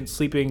sleeping agent,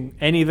 sleeping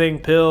anything,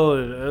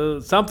 pill,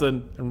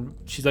 something? And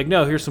she's like,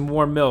 no, here's some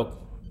warm milk.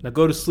 Now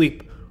go to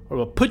sleep or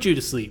we'll put you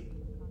to sleep.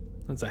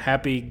 That's a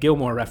Happy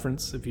Gilmore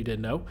reference, if you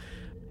didn't know.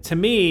 To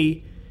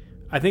me,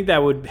 I think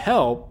that would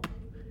help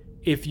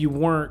if you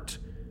weren't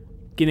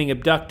getting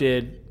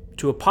abducted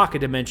to a pocket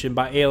dimension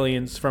by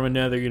aliens from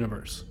another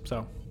universe.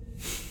 So,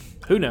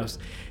 who knows?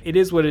 It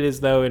is what it is,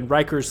 though, and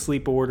Riker's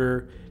sleep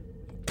order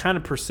kind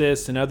of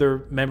persists, and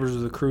other members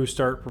of the crew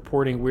start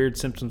reporting weird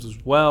symptoms as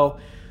well.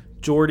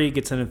 Geordi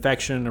gets an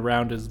infection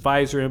around his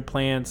visor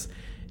implants.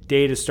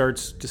 Data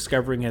starts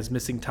discovering he has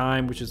missing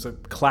time, which is a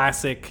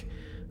classic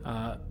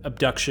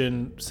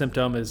abduction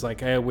symptom, is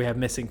like, hey, we have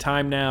missing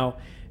time now.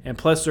 And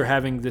plus they're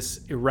having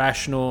this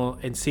irrational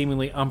and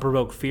seemingly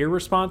unprovoked fear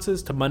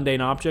responses to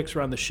mundane objects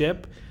around the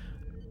ship.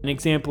 An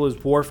example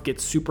is Worf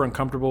gets super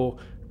uncomfortable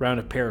around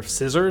a pair of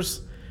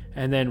scissors,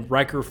 and then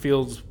Riker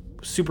feels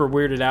super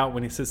weirded out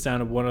when he sits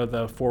down at one of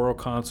the Foro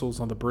consoles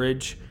on the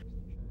bridge.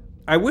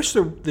 I wish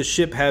the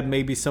ship had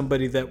maybe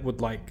somebody that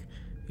would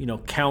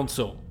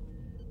counsel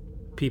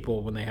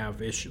people when they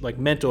have issues, like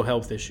mental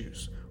health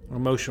issues or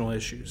emotional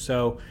issues.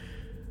 So,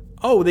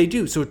 they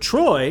do. So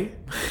Troi,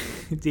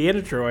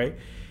 Deanna Troi,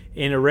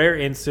 in a rare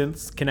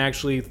instance, can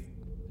actually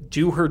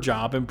do her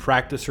job and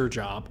practice her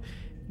job.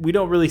 We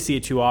don't really see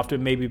it too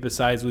often, maybe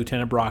besides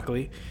Lieutenant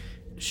Broccoli.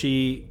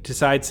 She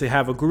decides to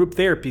have a group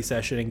therapy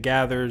session and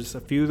gathers a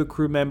few of the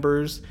crew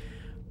members,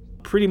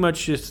 pretty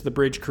much just the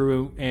bridge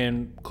crew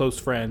and close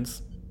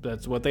friends.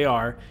 That's what they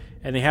are.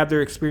 And they have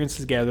their experiences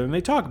together and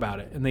they talk about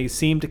it. And they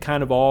seem to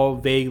kind of all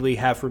vaguely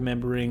having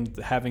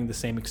the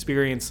same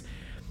experience.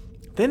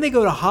 Then they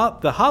go to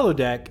the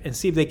holodeck and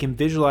see if they can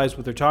visualize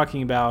what they're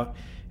talking about.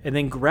 And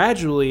then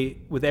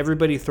gradually, with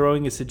everybody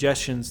throwing in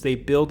suggestions, they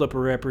build up a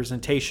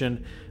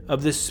representation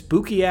of this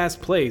spooky-ass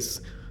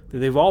place that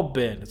they've all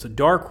been. It's a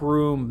dark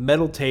room,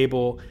 metal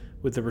table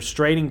with a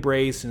restraining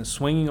brace and a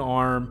swinging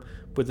arm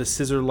with a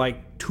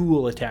scissor-like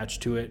tool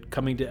attached to it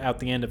coming out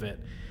the end of it.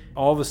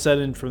 All of a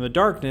sudden, from the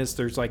darkness,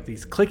 there's like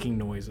these clicking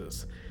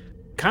noises.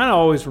 Kind of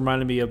always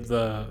reminded me of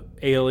the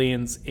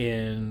aliens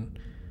in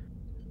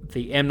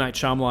the M. Night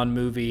Shyamalan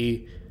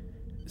movie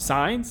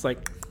Signs.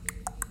 Like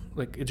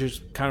it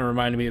just kind of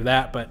reminded me of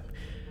that, but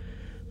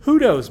who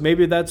knows?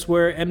 Maybe that's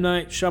where M.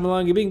 Night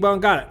Shyamalan Bing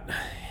Bong got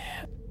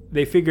it.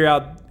 They figure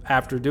out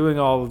after doing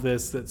all of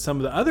this that some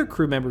of the other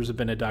crew members have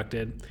been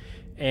abducted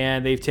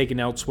and they've taken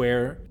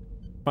elsewhere.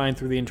 Find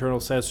through the internal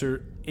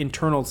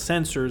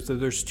sensors that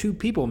there's two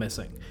people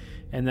missing,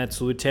 and that's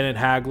Lieutenant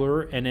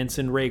Hagler and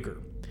Ensign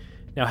Rager.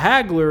 Now,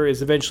 Hagler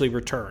is eventually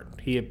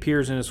returned. He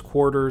appears in his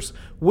quarters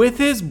with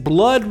his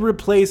blood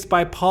replaced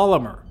by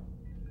polymer,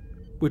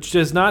 which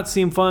does not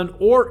seem fun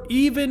or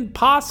even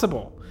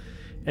possible.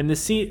 And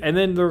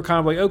then they're kind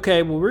of like,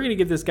 okay, well, we're going to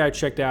get this guy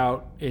checked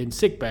out in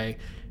sickbay.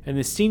 And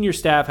the senior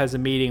staff has a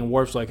meeting, and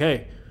Worf's like,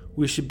 hey,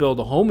 we should build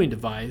a homing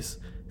device,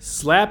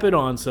 slap it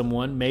on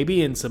someone,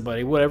 maybe in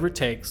somebody, whatever it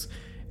takes,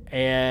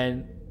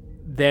 and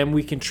then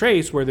we can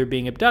trace where they're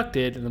being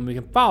abducted, and then we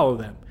can follow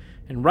them.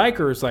 And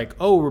Riker is like,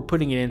 oh, we're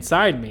putting it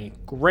inside me.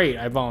 Great,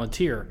 I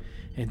volunteer.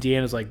 And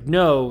Deanna's like,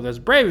 no, that's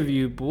brave of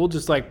you, but we'll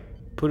just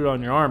put it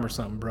on your arm or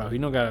something, bro. You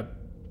don't gotta...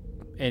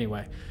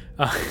 Anyway.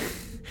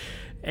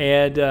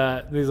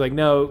 And he's like,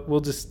 no,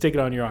 we'll just stick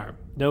it on your arm.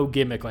 No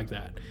gimmick like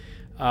that.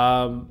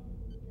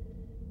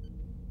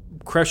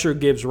 Crusher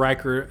gives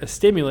Riker a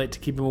stimulant to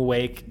keep him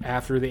awake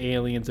after the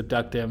aliens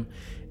abduct him.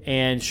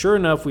 And sure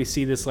enough, we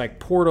see this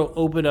portal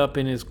open up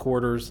in his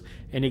quarters,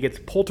 and he gets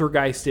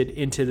poltergeisted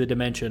into the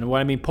dimension. And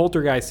what I mean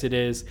poltergeisted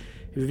is,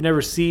 if you've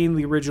never seen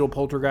the original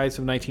Poltergeist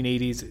of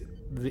 1980s,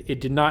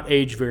 it did not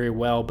age very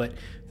well, but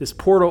this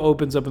portal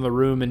opens up in the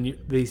room and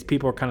these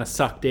people are kind of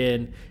sucked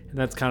in, and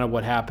that's kind of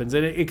what happens.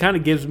 And it kind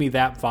of gives me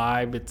that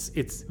vibe.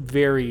 It's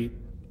very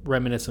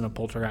reminiscent of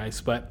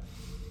Poltergeist, but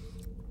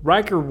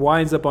Riker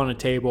winds up on a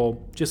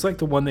table just like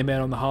the one they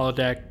met on the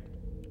holodeck,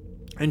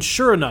 and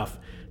sure enough,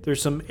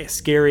 there's some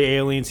scary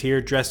aliens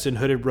here dressed in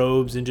hooded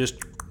robes and just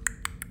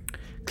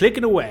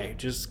clicking away.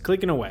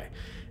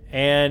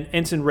 And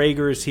Ensign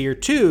Rager is here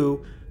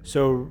too,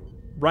 so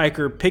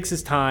Riker picks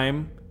his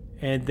time,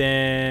 and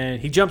then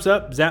he jumps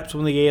up, zaps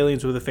one of the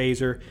aliens with a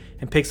phaser,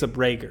 and picks up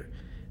Rager.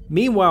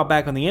 Meanwhile,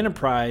 back on the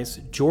Enterprise,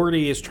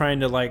 Geordi is trying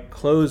to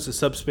close the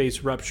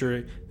subspace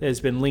rupture that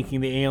has been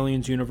linking the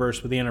aliens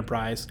universe with the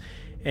Enterprise,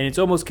 and it's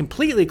almost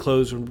completely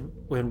closed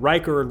when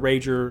Riker and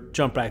Rager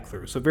jump back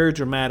through. So very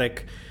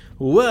dramatic,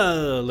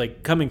 whoa,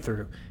 coming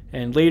through.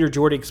 And later,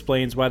 Geordi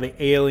explains why the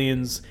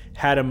aliens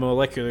had a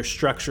molecular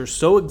structure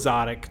so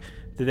exotic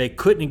that they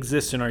couldn't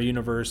exist in our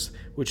universe,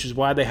 which is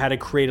why they had to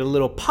create a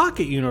little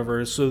pocket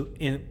universe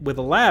with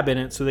a lab in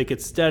it so they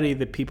could study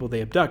the people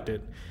they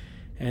abducted.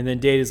 And then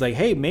Data's like,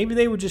 hey, maybe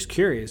they were just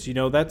curious.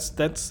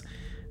 That's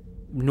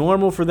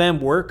normal for them.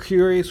 We're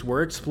curious.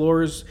 We're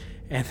explorers.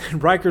 And then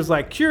Riker's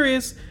like,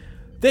 curious?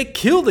 They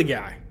killed the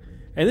guy.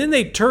 And then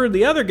they turned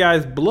the other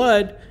guy's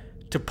blood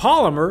to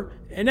polymer,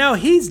 and now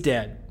he's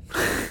dead.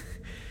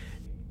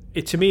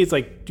 To me, it's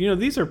like,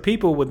 these are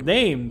people with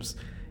names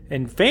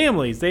and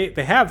families. They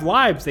have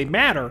lives. They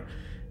matter.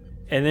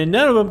 And then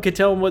none of them could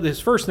tell him what his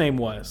first name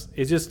was.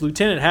 It's just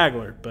Lieutenant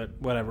Hagler, but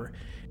whatever.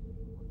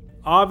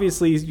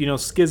 Obviously,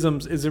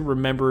 Schisms isn't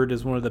remembered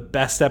as one of the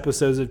best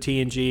episodes of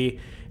TNG.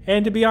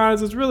 And to be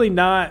honest, it's really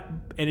not.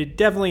 And it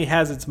definitely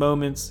has its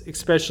moments,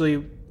 especially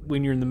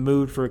when you're in the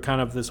mood for kind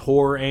of this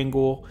horror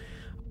angle.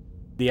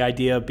 The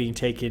idea of being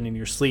taken in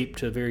your sleep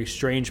to a very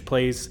strange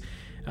place,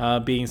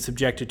 being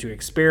subjected to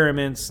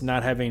experiments,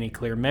 not having any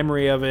clear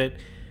memory of it,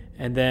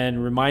 and then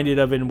reminded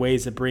of it in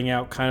ways that bring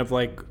out kind of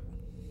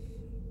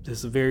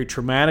this very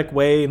traumatic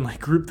way in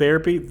group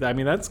therapy. I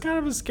mean, that's kind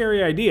of a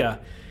scary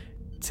idea.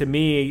 To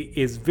me,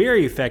 is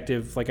very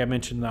effective. Like I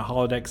mentioned, the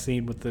holodeck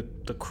scene with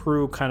the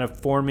crew kind of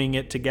forming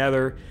it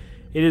together.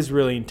 It is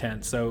really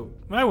intense. So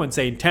I wouldn't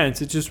say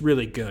intense. It's just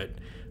really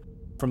good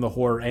from the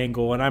horror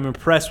angle. And I'm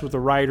impressed with the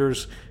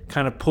writers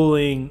kind of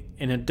pulling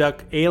an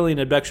alien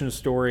abduction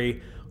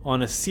story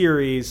on a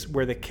series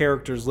where the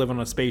characters live on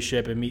a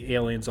spaceship and meet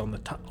aliens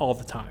all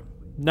the time.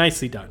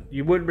 Nicely done.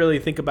 You wouldn't really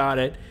think about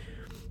it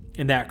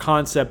in that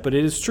concept, but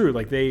it is true.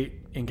 They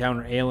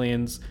encounter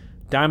aliens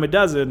dime a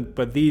dozen,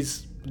 but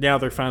now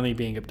they're finally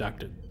being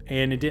abducted.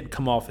 And it didn't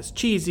come off as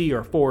cheesy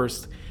or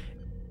forced.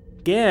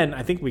 Again,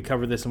 I think we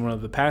covered this in one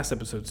of the past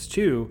episodes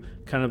too,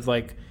 kind of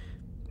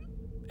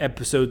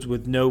episodes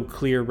with no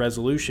clear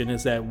resolution,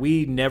 is that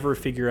we never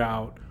figure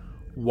out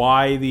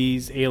why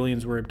these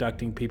aliens were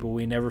abducting people.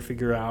 We never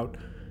figure out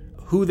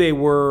who they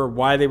were,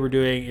 why they were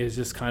doing it. Is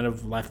just kind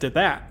of left at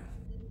that.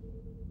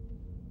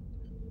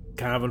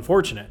 Kind of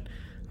unfortunate.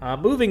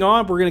 Moving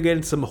on, we're going to get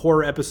into some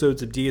horror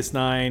episodes of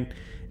DS9,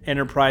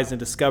 Enterprise, and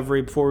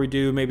Discovery. Before we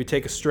do, maybe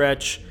take a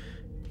stretch,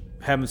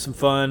 having some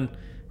fun,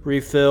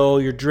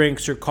 refill your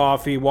drinks, your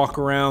coffee, walk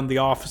around the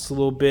office a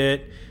little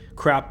bit,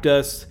 crop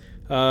dust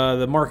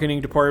the marketing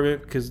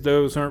department, because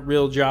those aren't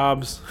real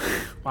jobs.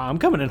 Wow, I'm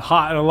coming in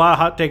hot, and a lot of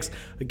hot takes.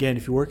 Again,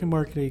 if you work in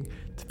marketing,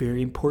 it's a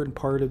very important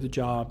part of the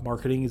job.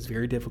 Marketing is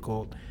very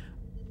difficult.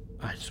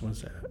 I just want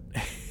to say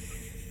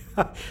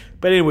that.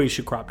 But anyway, you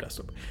should crop dust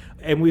them.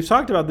 And we've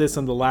talked about this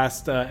on the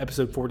last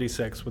episode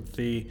 46 with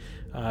the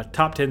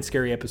top 10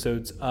 scary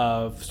episodes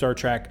of Star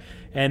Trek.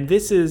 And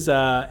this is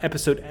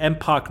episode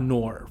Empok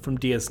Nor from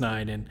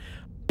DS9. And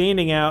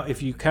standing out,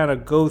 if you kind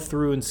of go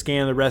through and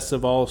scan the rest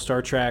of all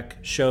Star Trek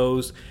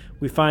shows,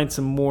 we find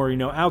some more,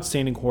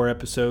 outstanding horror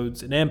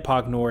episodes. And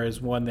Empok Nor is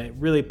one that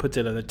really puts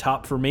it at the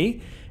top for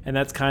me. And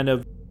that's kind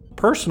of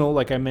personal,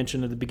 like I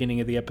mentioned at the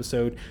beginning of the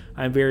episode.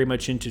 I'm very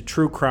much into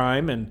true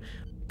crime and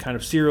kind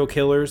of serial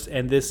killers,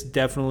 and this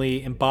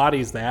definitely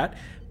embodies that,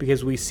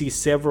 because we see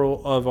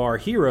several of our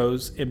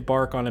heroes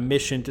embark on a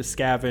mission to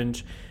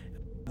scavenge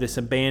this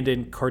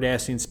abandoned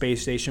Cardassian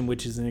space station,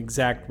 which is an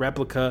exact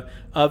replica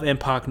of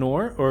Empok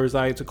Nor, or as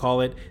I like to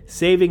call it,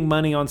 saving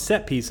money on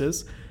set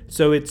pieces.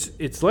 So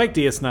it's like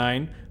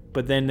DS9,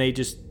 but then they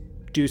just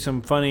do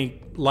some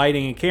funny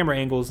lighting and camera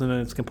angles, and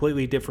then it's a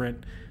completely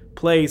different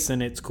place,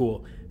 and it's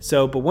cool.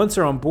 So, but once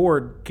they're on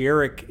board,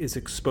 Garak is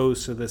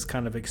exposed to this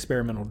kind of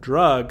experimental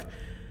drug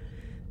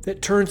that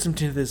turns him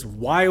into this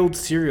wild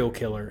serial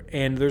killer.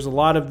 And there's a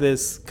lot of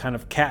this kind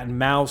of cat and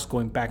mouse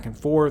going back and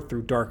forth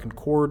through darkened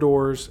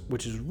corridors,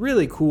 which is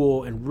really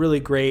cool and really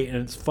great. And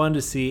it's fun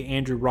to see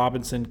Andrew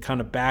Robinson kind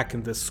of back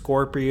in the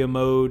Scorpio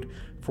mode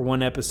for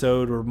one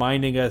episode,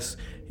 reminding us,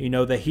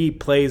 that he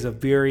plays a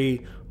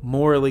very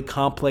morally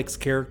complex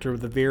character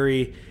with a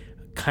very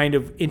kind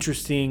of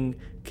interesting,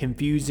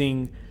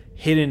 confusing,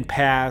 hidden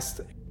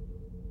past.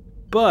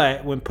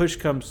 But when push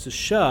comes to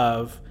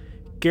shove,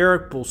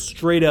 Garak will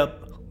straight up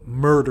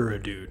murder a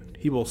dude.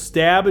 He will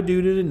stab a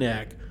dude in the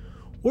neck,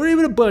 or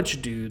even a bunch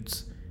of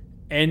dudes,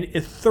 and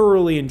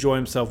thoroughly enjoy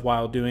himself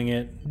while doing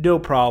it. No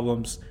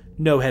problems,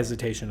 no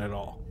hesitation at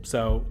all.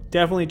 So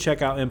definitely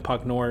check out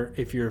Impact Nord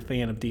if you're a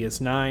fan of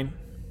DS9.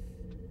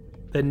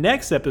 The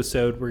next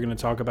episode we're going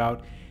to talk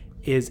about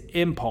is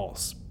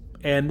Impulse,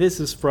 and this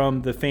is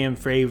from the fan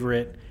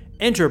favorite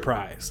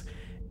Enterprise.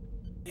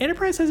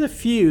 Enterprise has a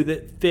few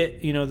that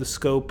fit, the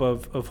scope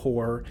of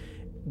horror.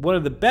 One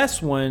of the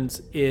best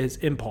ones is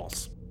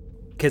Impulse,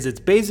 because it's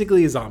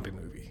basically a zombie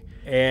movie,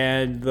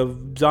 and the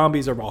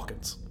zombies are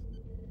Vulcans.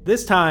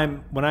 This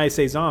time, when I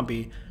say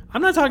zombie,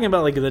 I'm not talking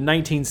about like the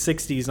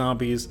 1960s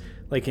zombies,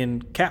 like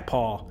in Cat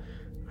Paw.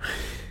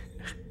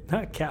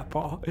 Not Cat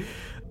Paw.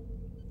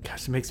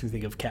 Gosh, it makes me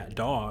think of Cat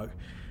Dog.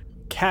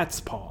 Cat's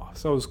Paw.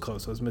 So I was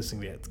close. I was missing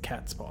the it's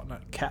Cat's Paw,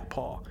 not Cat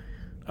Paw.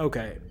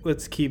 Okay,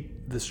 let's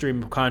keep the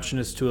stream of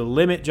consciousness to a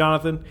limit,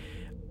 Jonathan.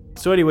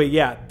 So anyway,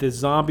 yeah, the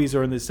zombies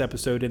are in this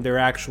episode, and they're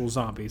actual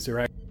zombies.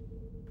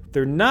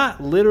 They're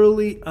not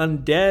literally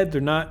undead.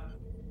 They're not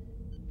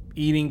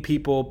eating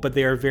people, but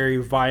they are very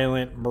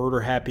violent,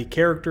 murder-happy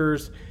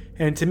characters.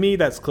 And to me,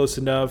 that's close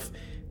enough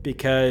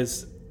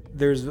because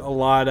there's a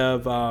lot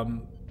of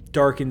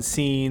darkened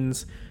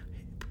scenes.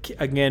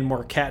 Again,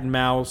 more cat and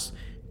mouse.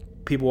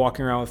 People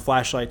walking around with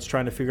flashlights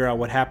trying to figure out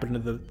what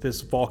happened to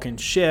this Vulcan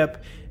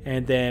ship,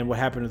 and then what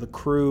happened to the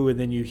crew, and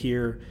then you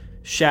hear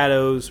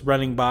shadows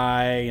running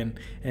by, and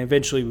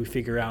eventually we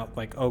figure out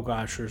like, oh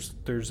gosh,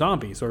 there's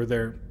zombies, or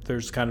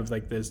there's kind of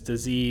like this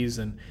disease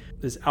and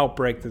this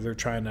outbreak that they're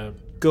trying to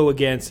go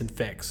against and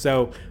fix.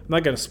 So I'm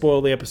not going to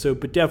spoil the episode,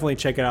 but definitely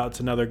check it out. It's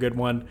another good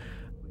one.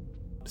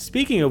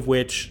 Speaking of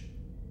which,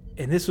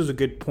 and this was a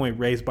good point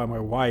raised by my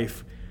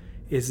wife,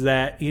 is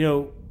that,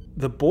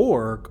 the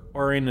Borg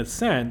are in a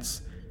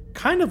sense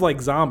kind of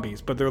like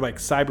zombies, but they're like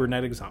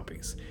cybernetic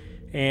zombies.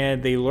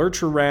 And they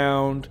lurch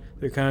around.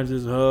 They're kind of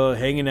just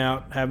hanging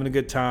out, having a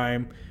good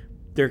time.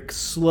 They're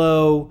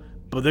slow,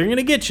 but they're going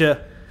to get you.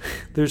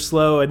 They're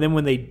slow. And then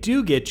when they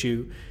do get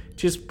you,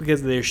 just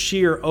because of their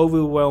sheer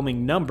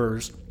overwhelming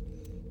numbers,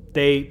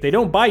 they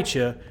don't bite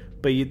you,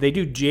 but they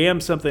do jam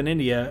something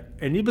into you,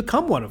 and you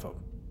become one of them.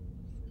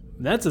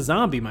 That's a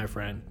zombie, my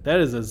friend. That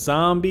is a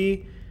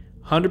zombie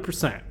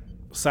 100%.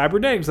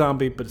 Cybernetic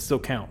zombie, but it still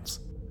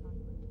counts.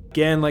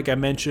 Again, like I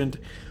mentioned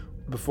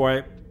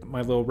before,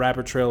 my little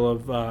rabbit trail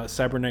of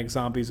cybernetic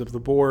zombies of the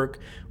Borg,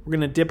 we're going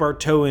to dip our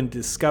toe in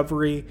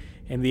Discovery,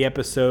 and the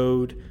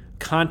episode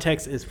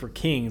Context is for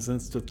Kings.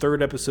 And it's the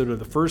third episode of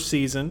the first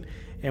season,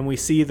 and we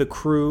see the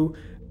crew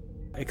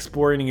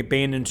exploring an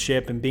abandoned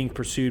ship and being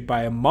pursued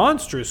by a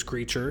monstrous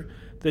creature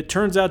that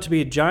turns out to be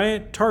a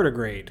giant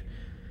tardigrade.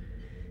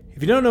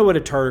 If you don't know what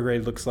a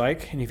tardigrade looks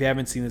like, and if you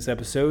haven't seen this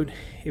episode,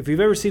 if you've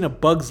ever seen A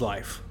Bug's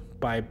Life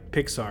by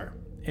Pixar,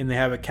 and they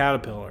have a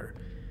caterpillar,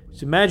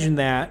 just imagine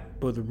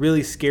that, but with a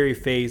really scary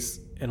face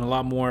and a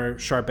lot more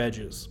sharp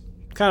edges.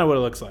 Kind of what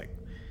it looks like.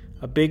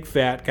 A big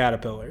fat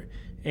caterpillar.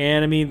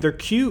 And I mean, they're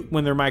cute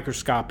when they're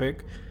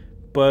microscopic,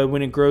 but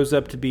when it grows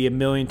up to be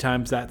 1,000,000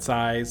 times that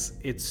size,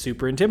 it's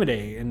super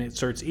intimidating, and it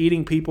starts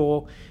eating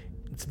people.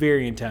 It's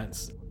very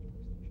intense.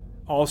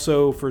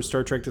 Also, for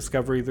Star Trek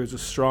Discovery, there's a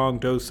strong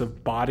dose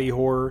of body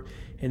horror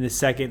in the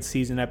second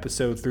season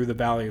episode Through the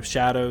Valley of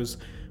Shadows,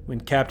 when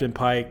Captain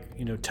Pike,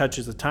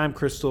 touches a time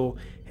crystal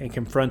and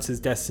confronts his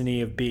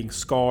destiny of being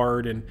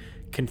scarred and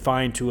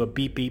confined to a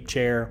beep beep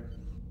chair.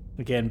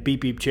 Again,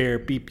 beep beep chair,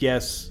 beep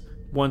yes,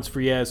 once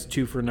for yes,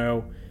 two for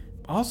no.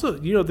 Also,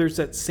 there's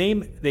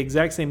the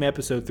exact same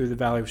episode Through the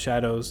Valley of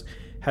Shadows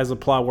has a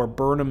plot where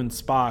Burnham and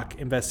Spock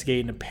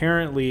investigate an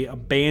apparently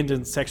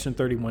abandoned Section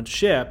 31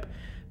 ship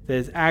that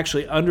is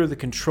actually under the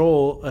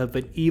control of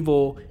an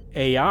evil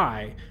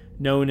AI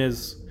known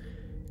as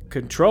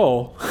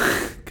Control,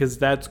 because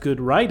that's good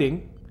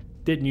writing,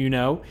 didn't you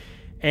know?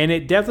 And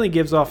it definitely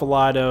gives off a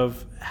lot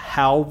of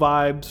HAL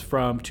vibes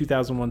from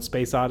 2001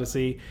 Space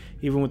Odyssey,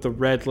 even with the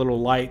red little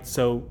light.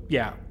 So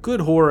yeah, good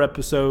horror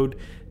episode.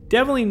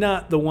 Definitely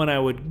not the one I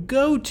would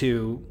go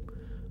to,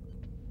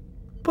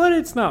 but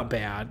it's not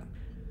bad.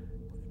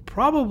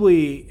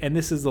 Probably, and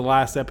this is the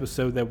last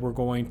episode that we're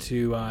going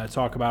to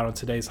talk about on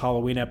today's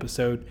Halloween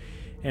episode,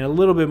 and a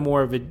little bit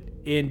more of an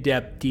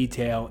in-depth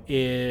detail,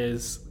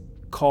 is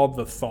called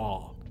The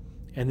Thaw,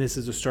 and this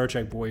is a Star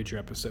Trek Voyager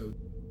episode.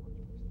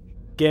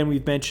 Again,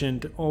 we've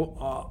mentioned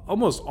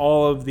almost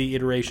all of the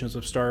iterations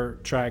of Star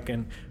Trek,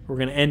 and we're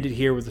going to end it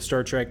here with the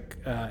Star Trek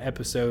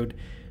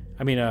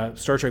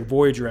Star Trek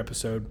Voyager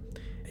episode.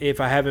 If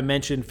I haven't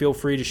mentioned, feel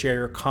free to share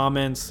your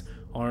comments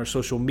on our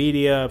social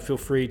media. Feel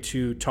free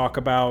to talk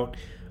about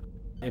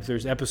if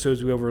there's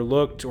episodes we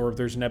overlooked, or if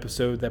there's an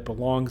episode that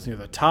belongs near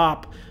the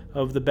top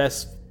of the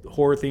best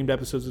horror-themed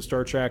episodes of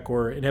Star Trek,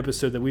 or an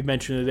episode that we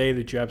mentioned today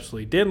that you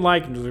absolutely didn't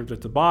like and deserved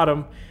at the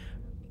bottom.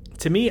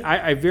 To me,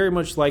 I very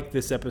much like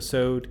this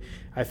episode.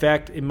 In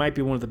fact, it might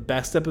be one of the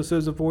best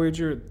episodes of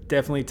Voyager,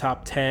 definitely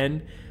top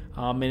 10.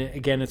 And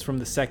again, it's from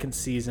the second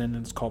season,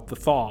 and it's called The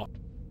Thaw.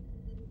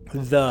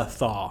 The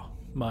Thaw.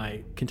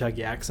 My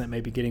Kentucky accent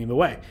may be getting in the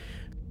way.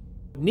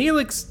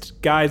 Neelix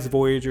guides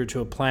Voyager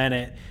to a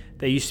planet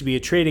that used to be a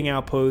trading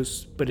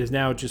outpost, but is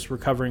now just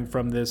recovering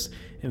from this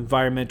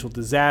environmental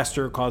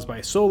disaster caused by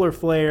a solar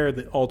flare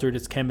that altered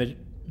its climate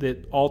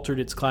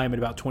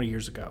about 20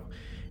 years ago.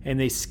 And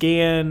they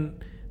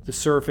scan the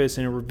surface,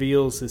 and it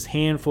reveals this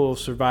handful of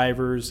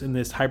survivors in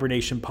this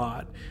hibernation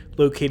pod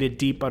located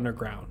deep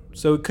underground.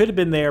 So it could have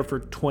been there for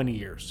 20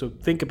 years. So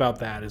think about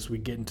that as we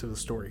get into the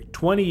story.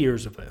 20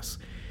 years of this.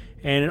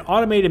 And an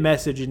automated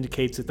message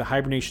indicates that the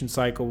hibernation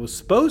cycle was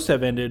supposed to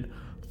have ended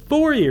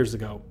 4 years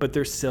ago, but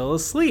they're still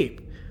asleep.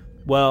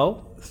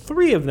 Well,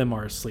 3 of them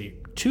are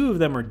asleep. 2 of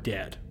them are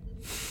dead.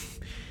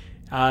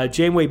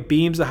 Janeway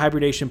beams the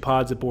hibernation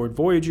pods aboard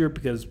Voyager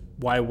because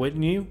why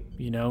wouldn't you?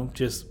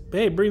 Just,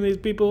 hey, bring these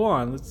people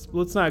on.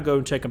 Let's not go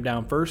and check them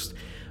down first.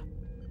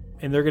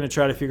 And they're going to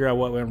try to figure out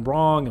what went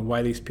wrong and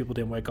why these people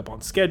didn't wake up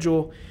on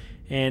schedule.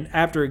 And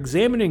after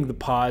examining the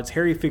pods,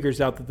 Harry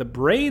figures out that the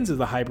brains of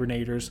the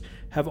hibernators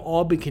have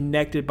all been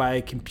connected by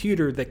a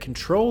computer that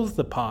controls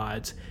the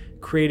pods,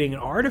 creating an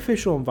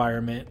artificial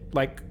environment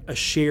like a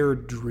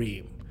shared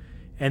dream,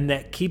 and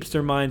that keeps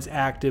their minds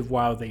active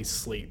while they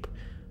sleep.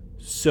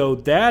 So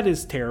that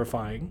is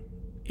terrifying,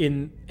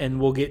 and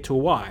we'll get to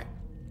why.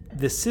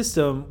 The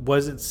system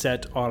wasn't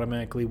set to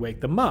automatically wake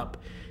them up.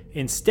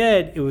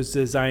 Instead, it was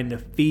designed to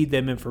feed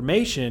them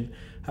information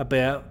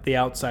about the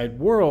outside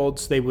world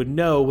so they would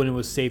know when it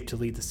was safe to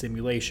leave the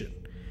simulation.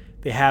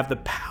 They have the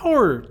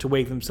power to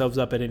wake themselves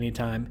up at any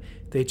time.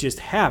 They just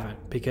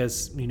haven't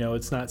because,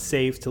 it's not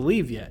safe to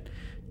leave yet.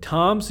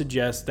 Tom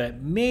suggests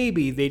that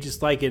maybe they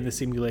just like it in the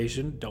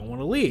simulation, don't want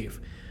to leave.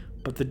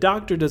 But the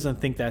doctor doesn't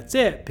think that's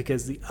it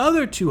because the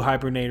other 2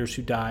 hibernators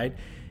who died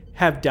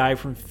have died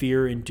from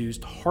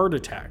fear-induced heart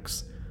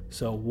attacks.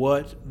 So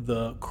what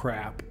the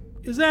crap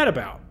is that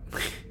about?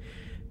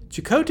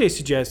 Chakotay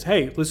suggests,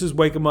 hey, let's just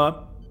wake them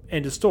up,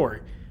 end of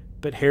story.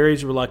 But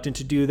Harry's reluctant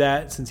to do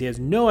that since he has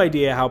no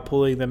idea how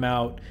pulling them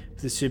out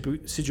of the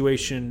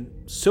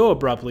situation so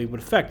abruptly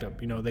would affect them.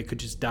 They could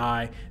just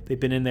die. They've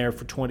been in there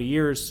for 20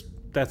 years.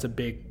 That's a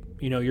big,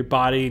 your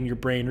body and your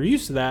brain are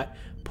used to that.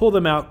 Pull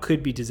them out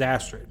could be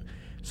disastrous.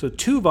 So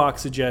Tuvok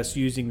suggests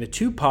using the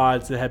 2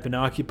 pods that have been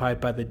occupied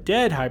by the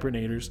dead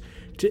hibernators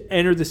to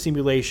enter the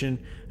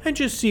simulation and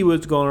just see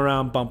what's going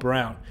around, bump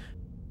around.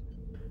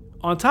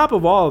 On top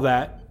of all of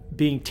that,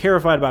 being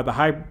terrified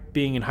about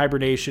being in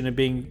hibernation and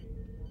being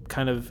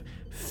kind of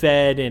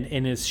fed and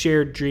in his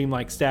shared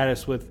dreamlike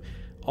status with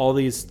all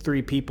these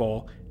 3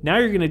 people, now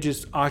you're going to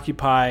just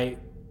occupy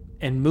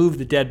and move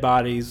the dead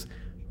bodies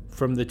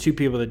from the 2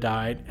 people that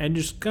died and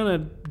just kind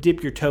of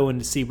dip your toe in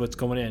to see what's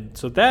going in.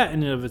 So that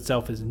in and of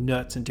itself is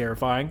nuts and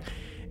terrifying.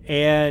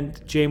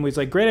 And Janeway's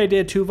like, great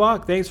idea,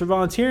 Tuvok. Thanks for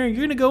volunteering.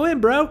 You're going to go in,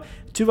 bro.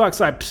 Tuvok's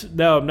like,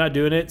 no, I'm not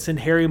doing it.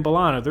 Send Harry and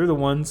B'Elanna. They're the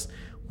ones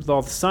with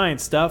all the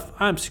science stuff.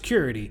 I'm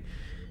security.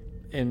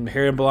 And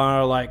Harry and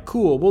B'Elanna are like,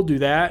 cool, we'll do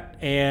that.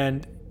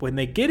 And when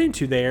they get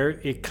into there,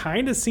 it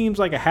kind of seems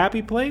like a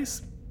happy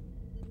place.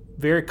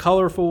 Very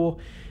colorful,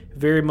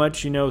 very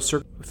much,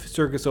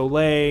 Circus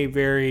Olay,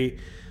 very...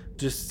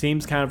 just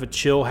seems kind of a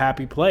chill,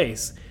 happy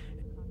place.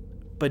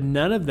 But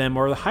none of them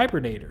are the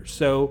hibernators.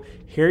 So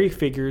Harry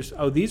figures,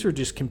 these are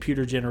just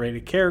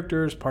computer-generated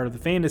characters, part of the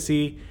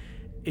fantasy.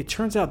 It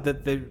turns out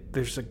that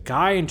there's a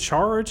guy in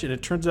charge, and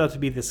it turns out to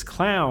be this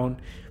clown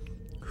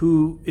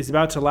who is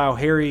about to allow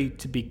Harry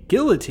to be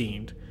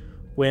guillotined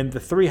when the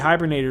 3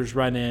 hibernators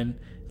run in,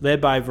 led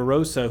by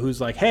Verosa,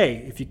 who's like,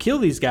 hey, if you kill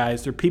these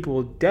guys, their people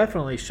will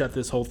definitely shut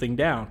this whole thing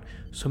down.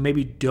 So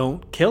maybe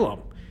don't kill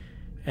them.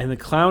 And the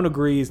clown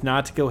agrees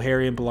not to kill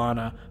Harry and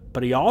B'Elanna,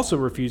 but he also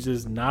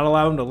refuses not to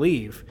allow them to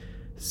leave.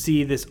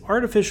 See, this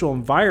artificial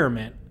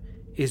environment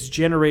is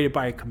generated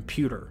by a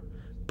computer,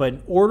 but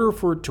in order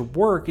for it to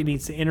work, it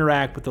needs to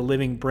interact with the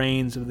living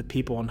brains of the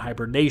people in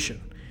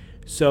hibernation.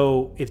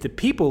 So if the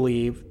people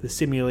leave, the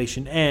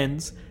simulation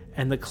ends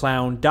and the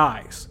clown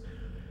dies.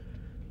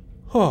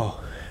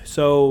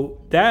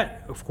 So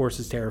that, of course,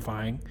 is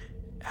terrifying.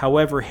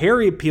 However,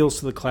 Harry appeals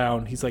to the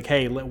clown. He's like,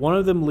 hey, let one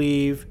of them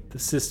leave the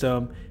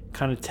system,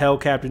 kind of tell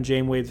Captain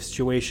Janeway the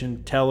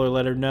situation, tell her,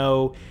 let her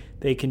know.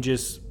 They can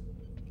just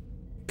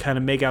kind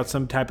of make out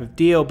some type of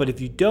deal. But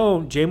if you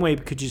don't, Janeway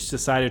could just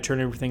decide to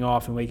turn everything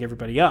off and wake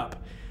everybody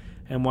up.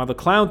 And while the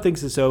clown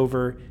thinks it's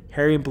over,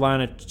 Harry and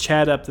B'Elanna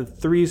chat up the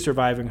 3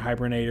 surviving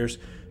hibernators,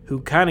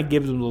 who kind of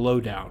gives them the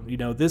lowdown.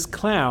 This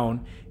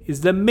clown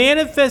is the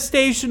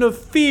manifestation of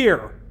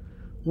fear,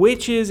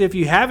 which is, if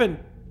you haven't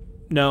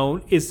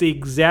known, is the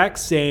exact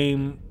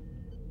same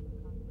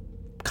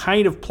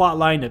kind of plot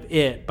line of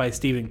It by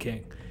Stephen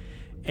King.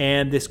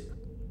 And this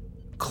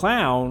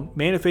clown,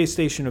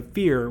 manifestation of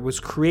fear, was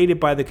created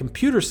by the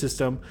computer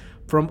system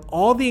from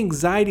all the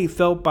anxiety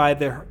felt by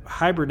the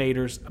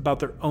hibernators about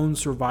their own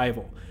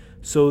survival.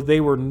 So they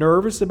were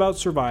nervous about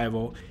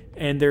survival,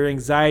 and their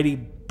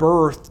anxiety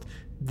birthed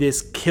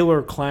this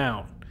killer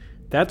clown.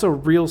 That's a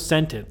real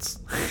sentence.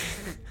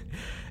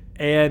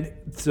 And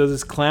so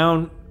this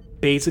clown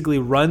basically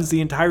runs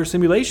the entire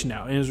simulation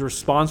now and is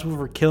responsible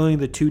for killing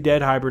the 2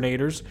 dead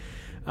hibernators,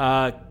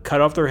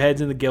 cut off their heads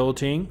in the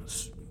guillotine,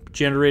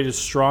 generated a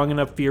strong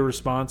enough fear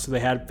response so they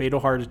had fatal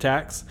heart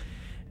attacks.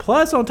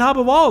 Plus, on top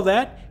of all of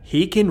that,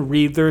 he can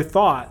read their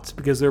thoughts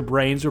because their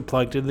brains are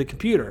plugged into the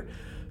computer.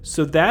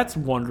 So that's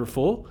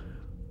wonderful.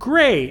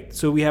 Great.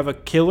 So we have a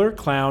killer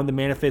clown, the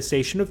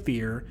manifestation of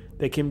fear,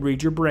 that can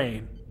read your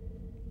brain.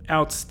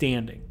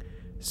 Outstanding.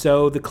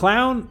 So the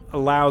clown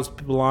allows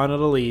B'Elanna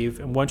to leave,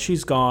 and once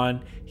she's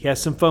gone, he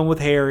has some fun with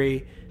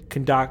Harry,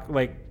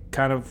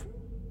 kind of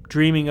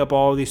dreaming up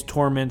all these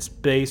torments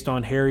based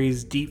on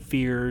Harry's deep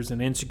fears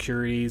and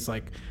insecurities,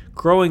 like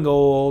growing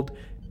old,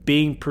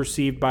 being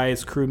perceived by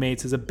his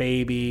crewmates as a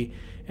baby.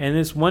 And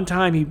this one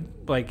time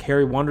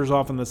Harry wanders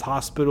off in this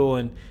hospital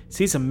and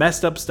sees some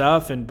messed up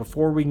stuff, and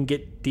before we can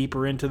get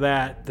deeper into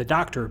that, the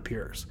doctor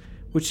appears,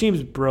 which seems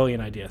a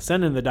brilliant idea.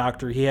 Send in the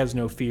doctor. He has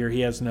no fear.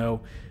 He has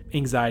no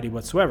anxiety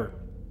whatsoever.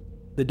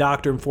 The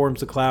doctor informs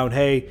the clown,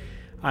 hey,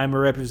 I'm a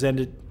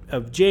representative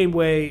of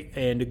Janeway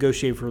and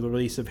negotiate for the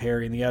release of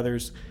Harry and the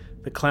others.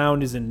 The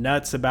clown isn't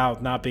nuts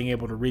about not being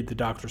able to read the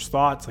doctor's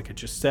thoughts, like I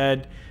just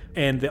said.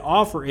 And the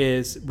offer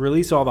is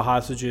release all the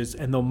hostages,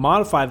 and they'll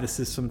modify the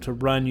system to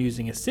run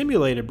using a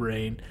simulated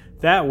brain.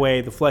 That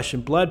way, the flesh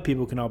and blood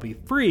people can all be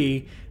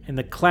free, and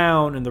the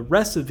clown and the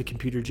rest of the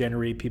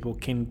computer-generated people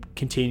can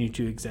continue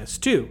to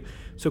exist too.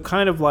 So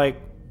kind of like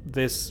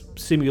this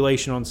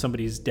simulation on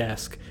somebody's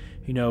desk.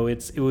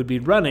 It would be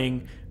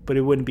running, but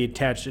it wouldn't be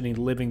attached to any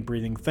living,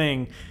 breathing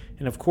thing.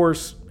 And of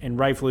course, and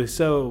rightfully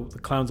so, the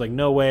clown's like,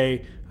 no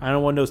way, I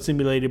don't want no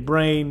simulated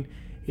brain.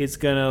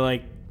 It's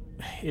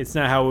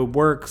not how it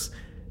works.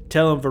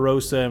 Tell him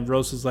Verosa, and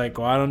Verosa's like,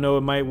 well, I don't know,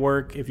 it might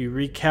work if you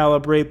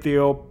recalibrate the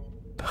old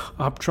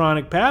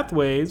optronic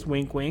pathways,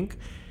 wink, wink.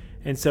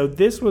 And so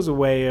this was a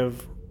way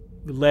of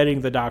letting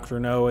the doctor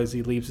know as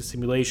he leaves the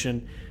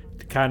simulation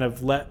to kind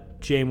of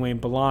let Janeway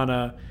and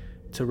B'Elanna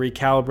to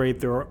recalibrate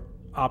their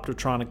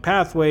optotronic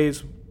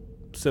pathways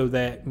so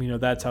that,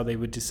 that's how they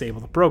would disable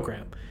the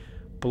program.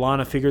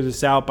 B'Elanna figures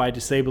this out by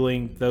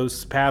disabling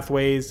those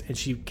pathways, and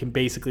she can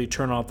basically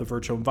turn off the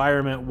virtual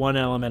environment one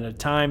element at a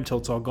time till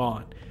it's all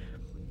gone.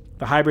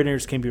 The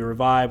hibernators can be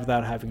revived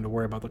without having to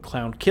worry about the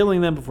clown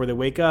killing them before they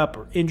wake up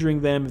or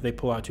injuring them if they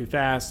pull out too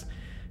fast.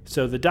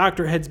 So the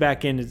doctor heads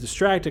back in to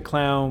distract the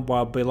clown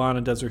while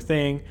B'Elanna does her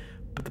thing,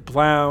 but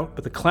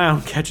the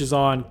clown catches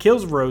on,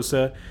 kills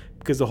Verosa,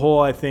 because the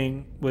whole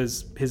thing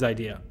was his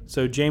idea.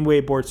 So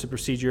Janeway aborts the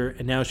procedure,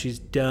 and now she's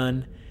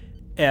done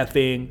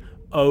effing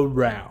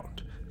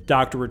around.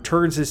 Doctor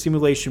returns to the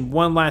simulation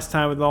one last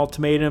time with an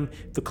ultimatum.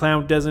 If the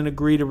clown doesn't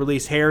agree to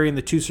release Harry and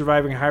the two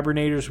surviving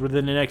hibernators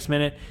within the next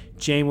minute,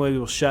 Janeway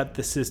will shut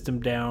the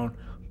system down,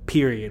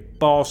 period.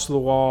 Balls to the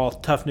wall,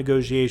 tough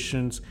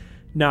negotiations,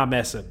 not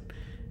messing.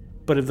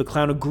 But if the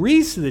clown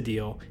agrees to the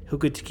deal, he'll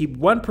get to keep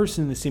one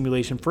person in the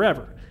simulation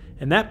forever,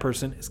 and that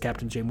person is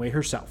Captain Janeway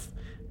herself.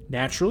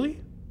 Naturally,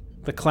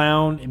 the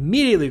clown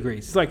immediately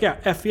agrees. He's like,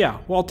 yeah,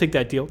 well, I'll take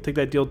that deal. Take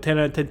that deal 10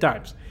 out of 10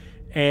 times.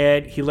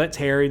 And he lets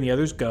Harry and the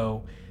others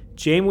go.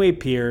 Janeway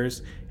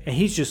appears, and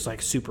he's just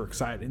super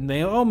excited. And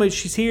they, oh my,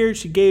 she's here.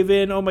 She gave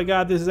in. Oh my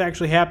God, this is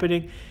actually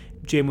happening.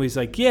 Janeway's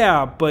like,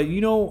 yeah, but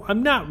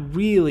I'm not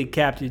really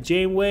Captain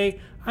Janeway.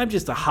 I'm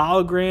just a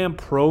hologram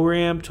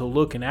programmed to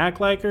look and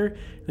act like her.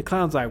 The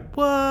clown's like,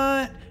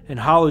 what? And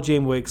Holo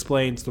Janeway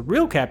explains the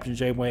real Captain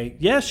Janeway,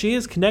 yes, she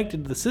is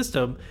connected to the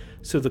system,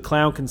 so the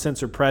clown can sense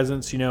her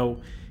presence.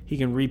 He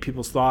can read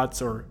people's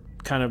thoughts or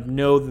kind of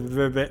know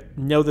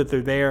that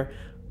they're there.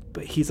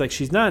 But he's like,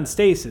 she's not in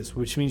stasis,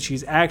 which means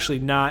she's actually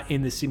not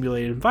in the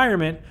simulated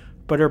environment,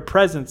 but her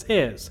presence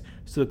is.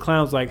 So the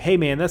clown's like, hey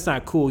man, that's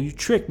not cool. You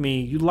tricked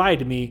me. You lied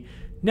to me.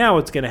 Now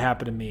what's going to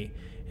happen to me?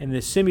 And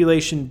the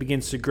simulation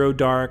begins to grow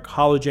dark.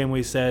 Holo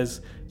Janeway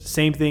says the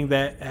same thing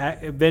that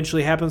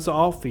eventually happens to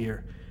all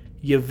fear.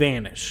 You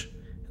vanish.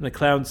 And the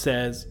clown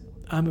says,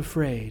 I'm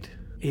afraid.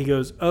 He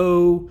goes,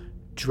 oh,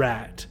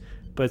 drat.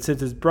 But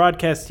since it's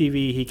broadcast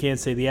TV, he can't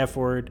say the F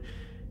word.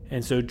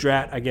 And so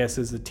drat, I guess,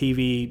 is the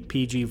TV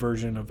PG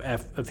version of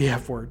the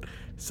F word.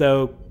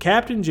 So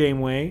Captain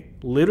Janeway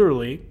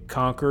literally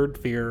conquered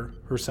fear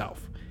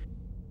herself.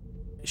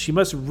 She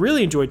must have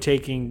really enjoyed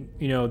taking,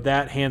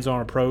 that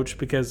hands-on approach,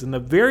 because in the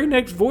very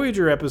next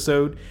Voyager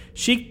episode,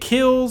 she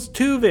kills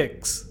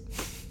Tuvix.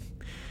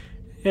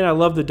 And I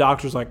love the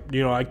doctor's like,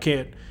 I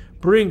can't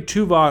bring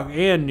Tuvok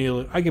and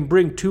Neelix. I can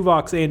bring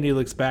Tuvok and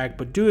Neelix back,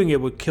 but doing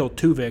it would kill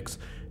Tuvix.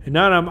 And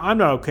I'm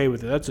not okay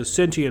with it. That's a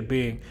sentient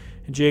being.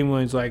 And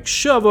Janeway's like,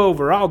 shove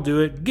over, I'll do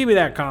it. Give me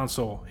that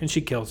console. And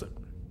she kills it.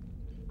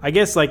 I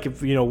guess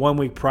if, 1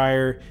 week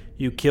prior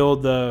you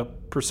killed the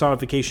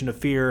personification of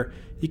fear,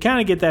 you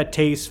kind of get that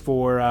taste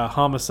for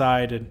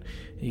homicide, and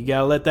you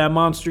got to let that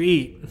monster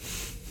eat.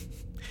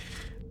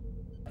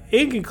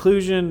 In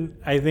conclusion,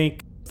 I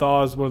think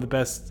Thaw is one of the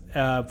best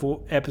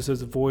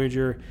episodes of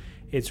Voyager.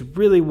 It's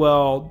really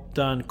well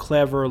done,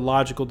 clever,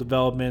 logical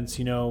developments,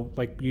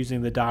 like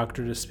using the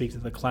doctor to speak to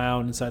the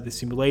clown inside the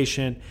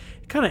simulation.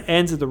 It kind of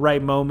ends at the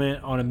right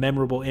moment on a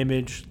memorable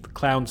image, the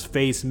clown's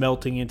face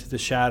melting into the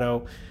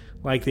shadow,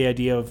 like the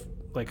idea of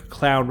a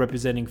clown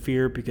representing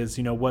fear, because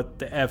what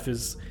the F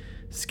is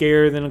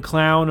scarier than a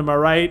clown, am I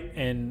right?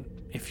 And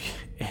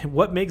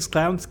what makes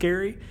clowns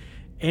scary?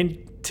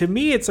 And to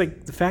me, it's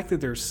like the fact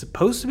that they're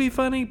supposed to be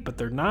funny, but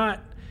they're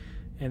not,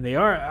 and they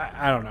are.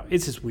 I don't know.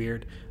 It's just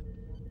weird.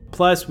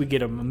 Plus, we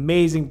get an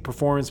amazing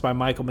performance by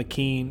Michael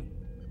McKean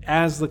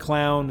as the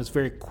clown. It's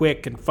very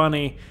quick and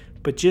funny,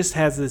 but just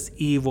has this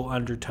evil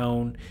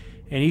undertone.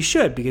 And he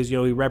should, because,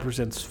 he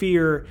represents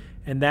fear,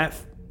 and that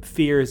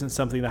fear isn't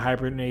something the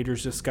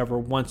hibernators discover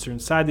once they're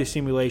inside the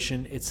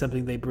simulation. It's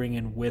something they bring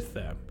in with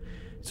them.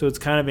 So it's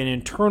kind of an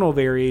internal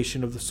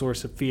variation of the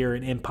source of fear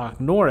in Empok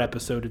Nor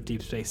episode of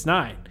Deep Space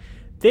Nine.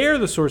 There,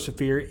 the source of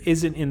fear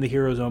isn't in the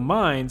heroes' own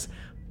minds,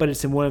 but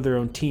it's in one of their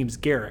own teams,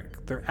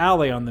 Garrick, their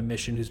ally on the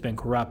mission who's been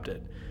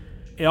corrupted.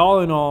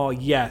 All in all,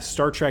 yes,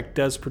 Star Trek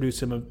does produce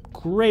some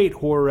great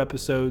horror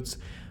episodes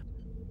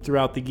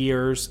throughout the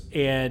years,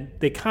 and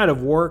they kind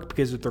of work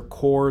because at their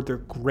core, they're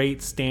great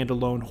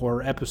standalone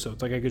horror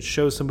episodes. Like, I could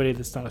show somebody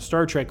that's not a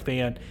Star Trek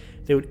fan,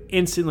 they would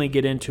instantly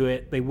get into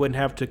it. They wouldn't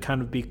have to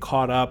kind of be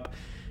caught up,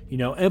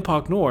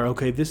 Empok Nor,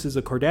 okay, this is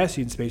a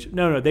Cardassian spaceship.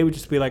 No, they would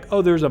just be like,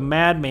 oh, there's a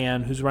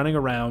madman who's running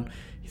around.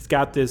 He's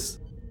got this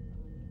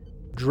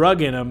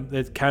drug in him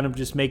that kind of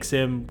just makes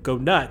him go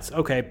nuts.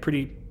 Okay,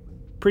 pretty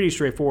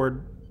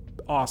straightforward,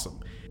 awesome.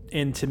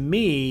 And to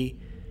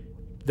me,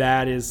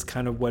 that is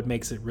kind of what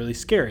makes it really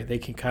scary. They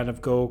can kind of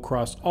go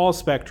across all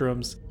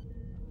spectrums.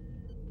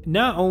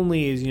 Not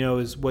only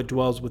is what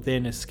dwells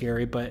within is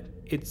scary, but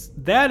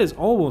that is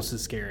almost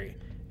as scary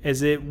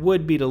as it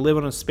would be to live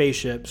on a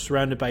spaceship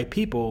surrounded by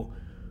people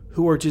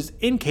who are just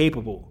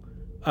incapable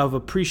of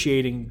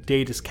appreciating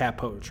Data's cat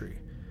poetry.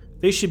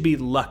 They should be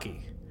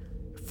lucky,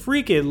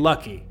 freaking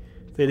lucky,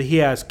 that he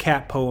has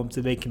cat poems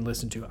that they can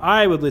listen to.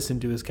 I would listen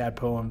to his cat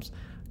poems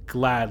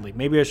gladly.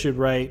 Maybe I should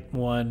write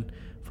one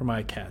for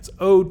my cats.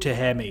 Ode to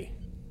Hemi.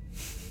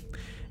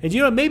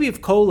 And maybe if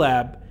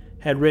Collab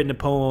had written a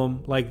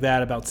poem like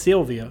that about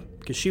Sylvia,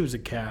 because she was a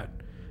cat,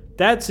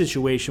 that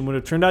situation would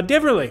have turned out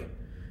differently.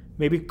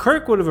 Maybe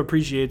Kirk would have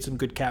appreciated some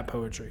good cat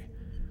poetry.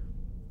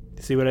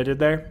 See what I did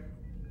there?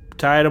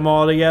 Tied them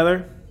all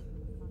together.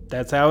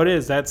 That's how it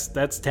is.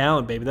 That's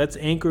talent, baby. That's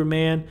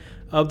Anchorman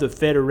of the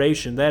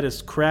Federation. That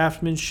is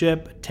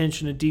craftsmanship,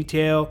 attention to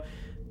detail.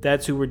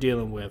 That's who we're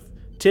dealing with.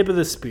 Tip of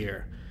the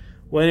spear.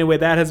 Well, anyway,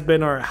 that has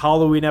been our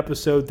Halloween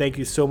episode. Thank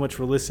you so much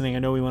for listening. I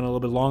know we went a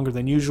little bit longer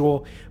than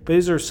usual, but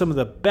these are some of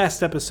the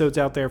best episodes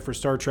out there for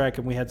Star Trek,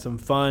 and we had some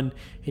fun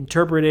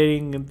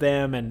interpreting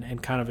them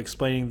and kind of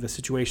explaining the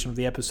situation of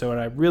the episode.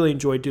 I really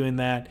enjoyed doing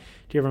that.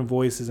 Different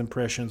voices,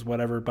 impressions,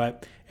 whatever.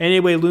 But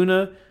anyway,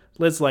 Luna,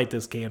 let's light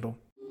this candle.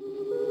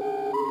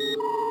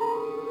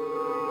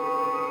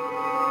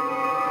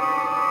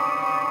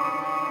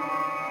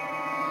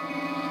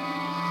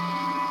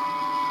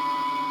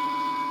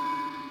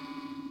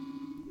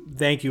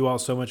 Thank you all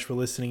so much for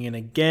listening in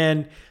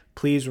again.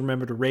 Please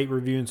remember to rate,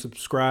 review, and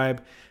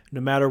subscribe no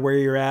matter where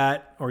you're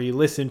at or you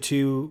listen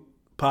to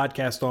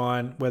podcast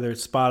on, whether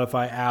it's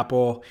Spotify,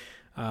 Apple.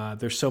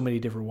 There's so many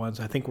different ones.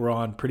 I think we're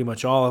on pretty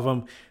much all of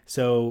them.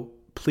 So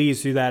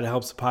please do that. It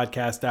helps the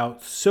podcast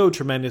out so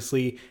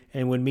tremendously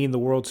and would mean the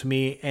world to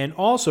me. And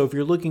also, if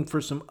you're looking for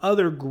some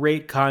other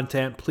great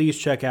content, please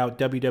check out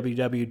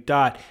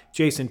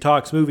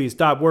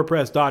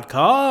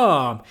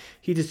www.jasontalksmovies.wordpress.com.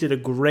 He just did a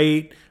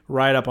great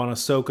write-up on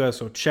Ahsoka,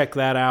 so check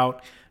that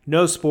out.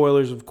 No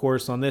spoilers, of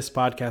course, on this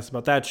podcast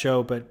about that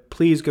show, but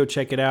please go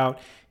check it out.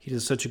 He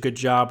does such a good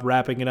job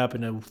wrapping it up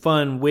in a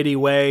fun, witty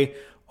way.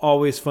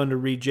 Always fun to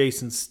read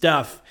Jason's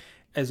stuff.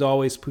 As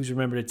always, please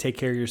remember to take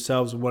care of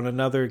yourselves and one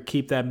another.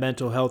 Keep that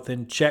mental health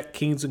in check,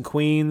 kings and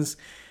queens.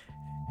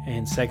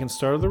 And second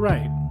star to the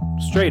right.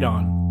 Straight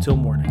on till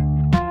morning.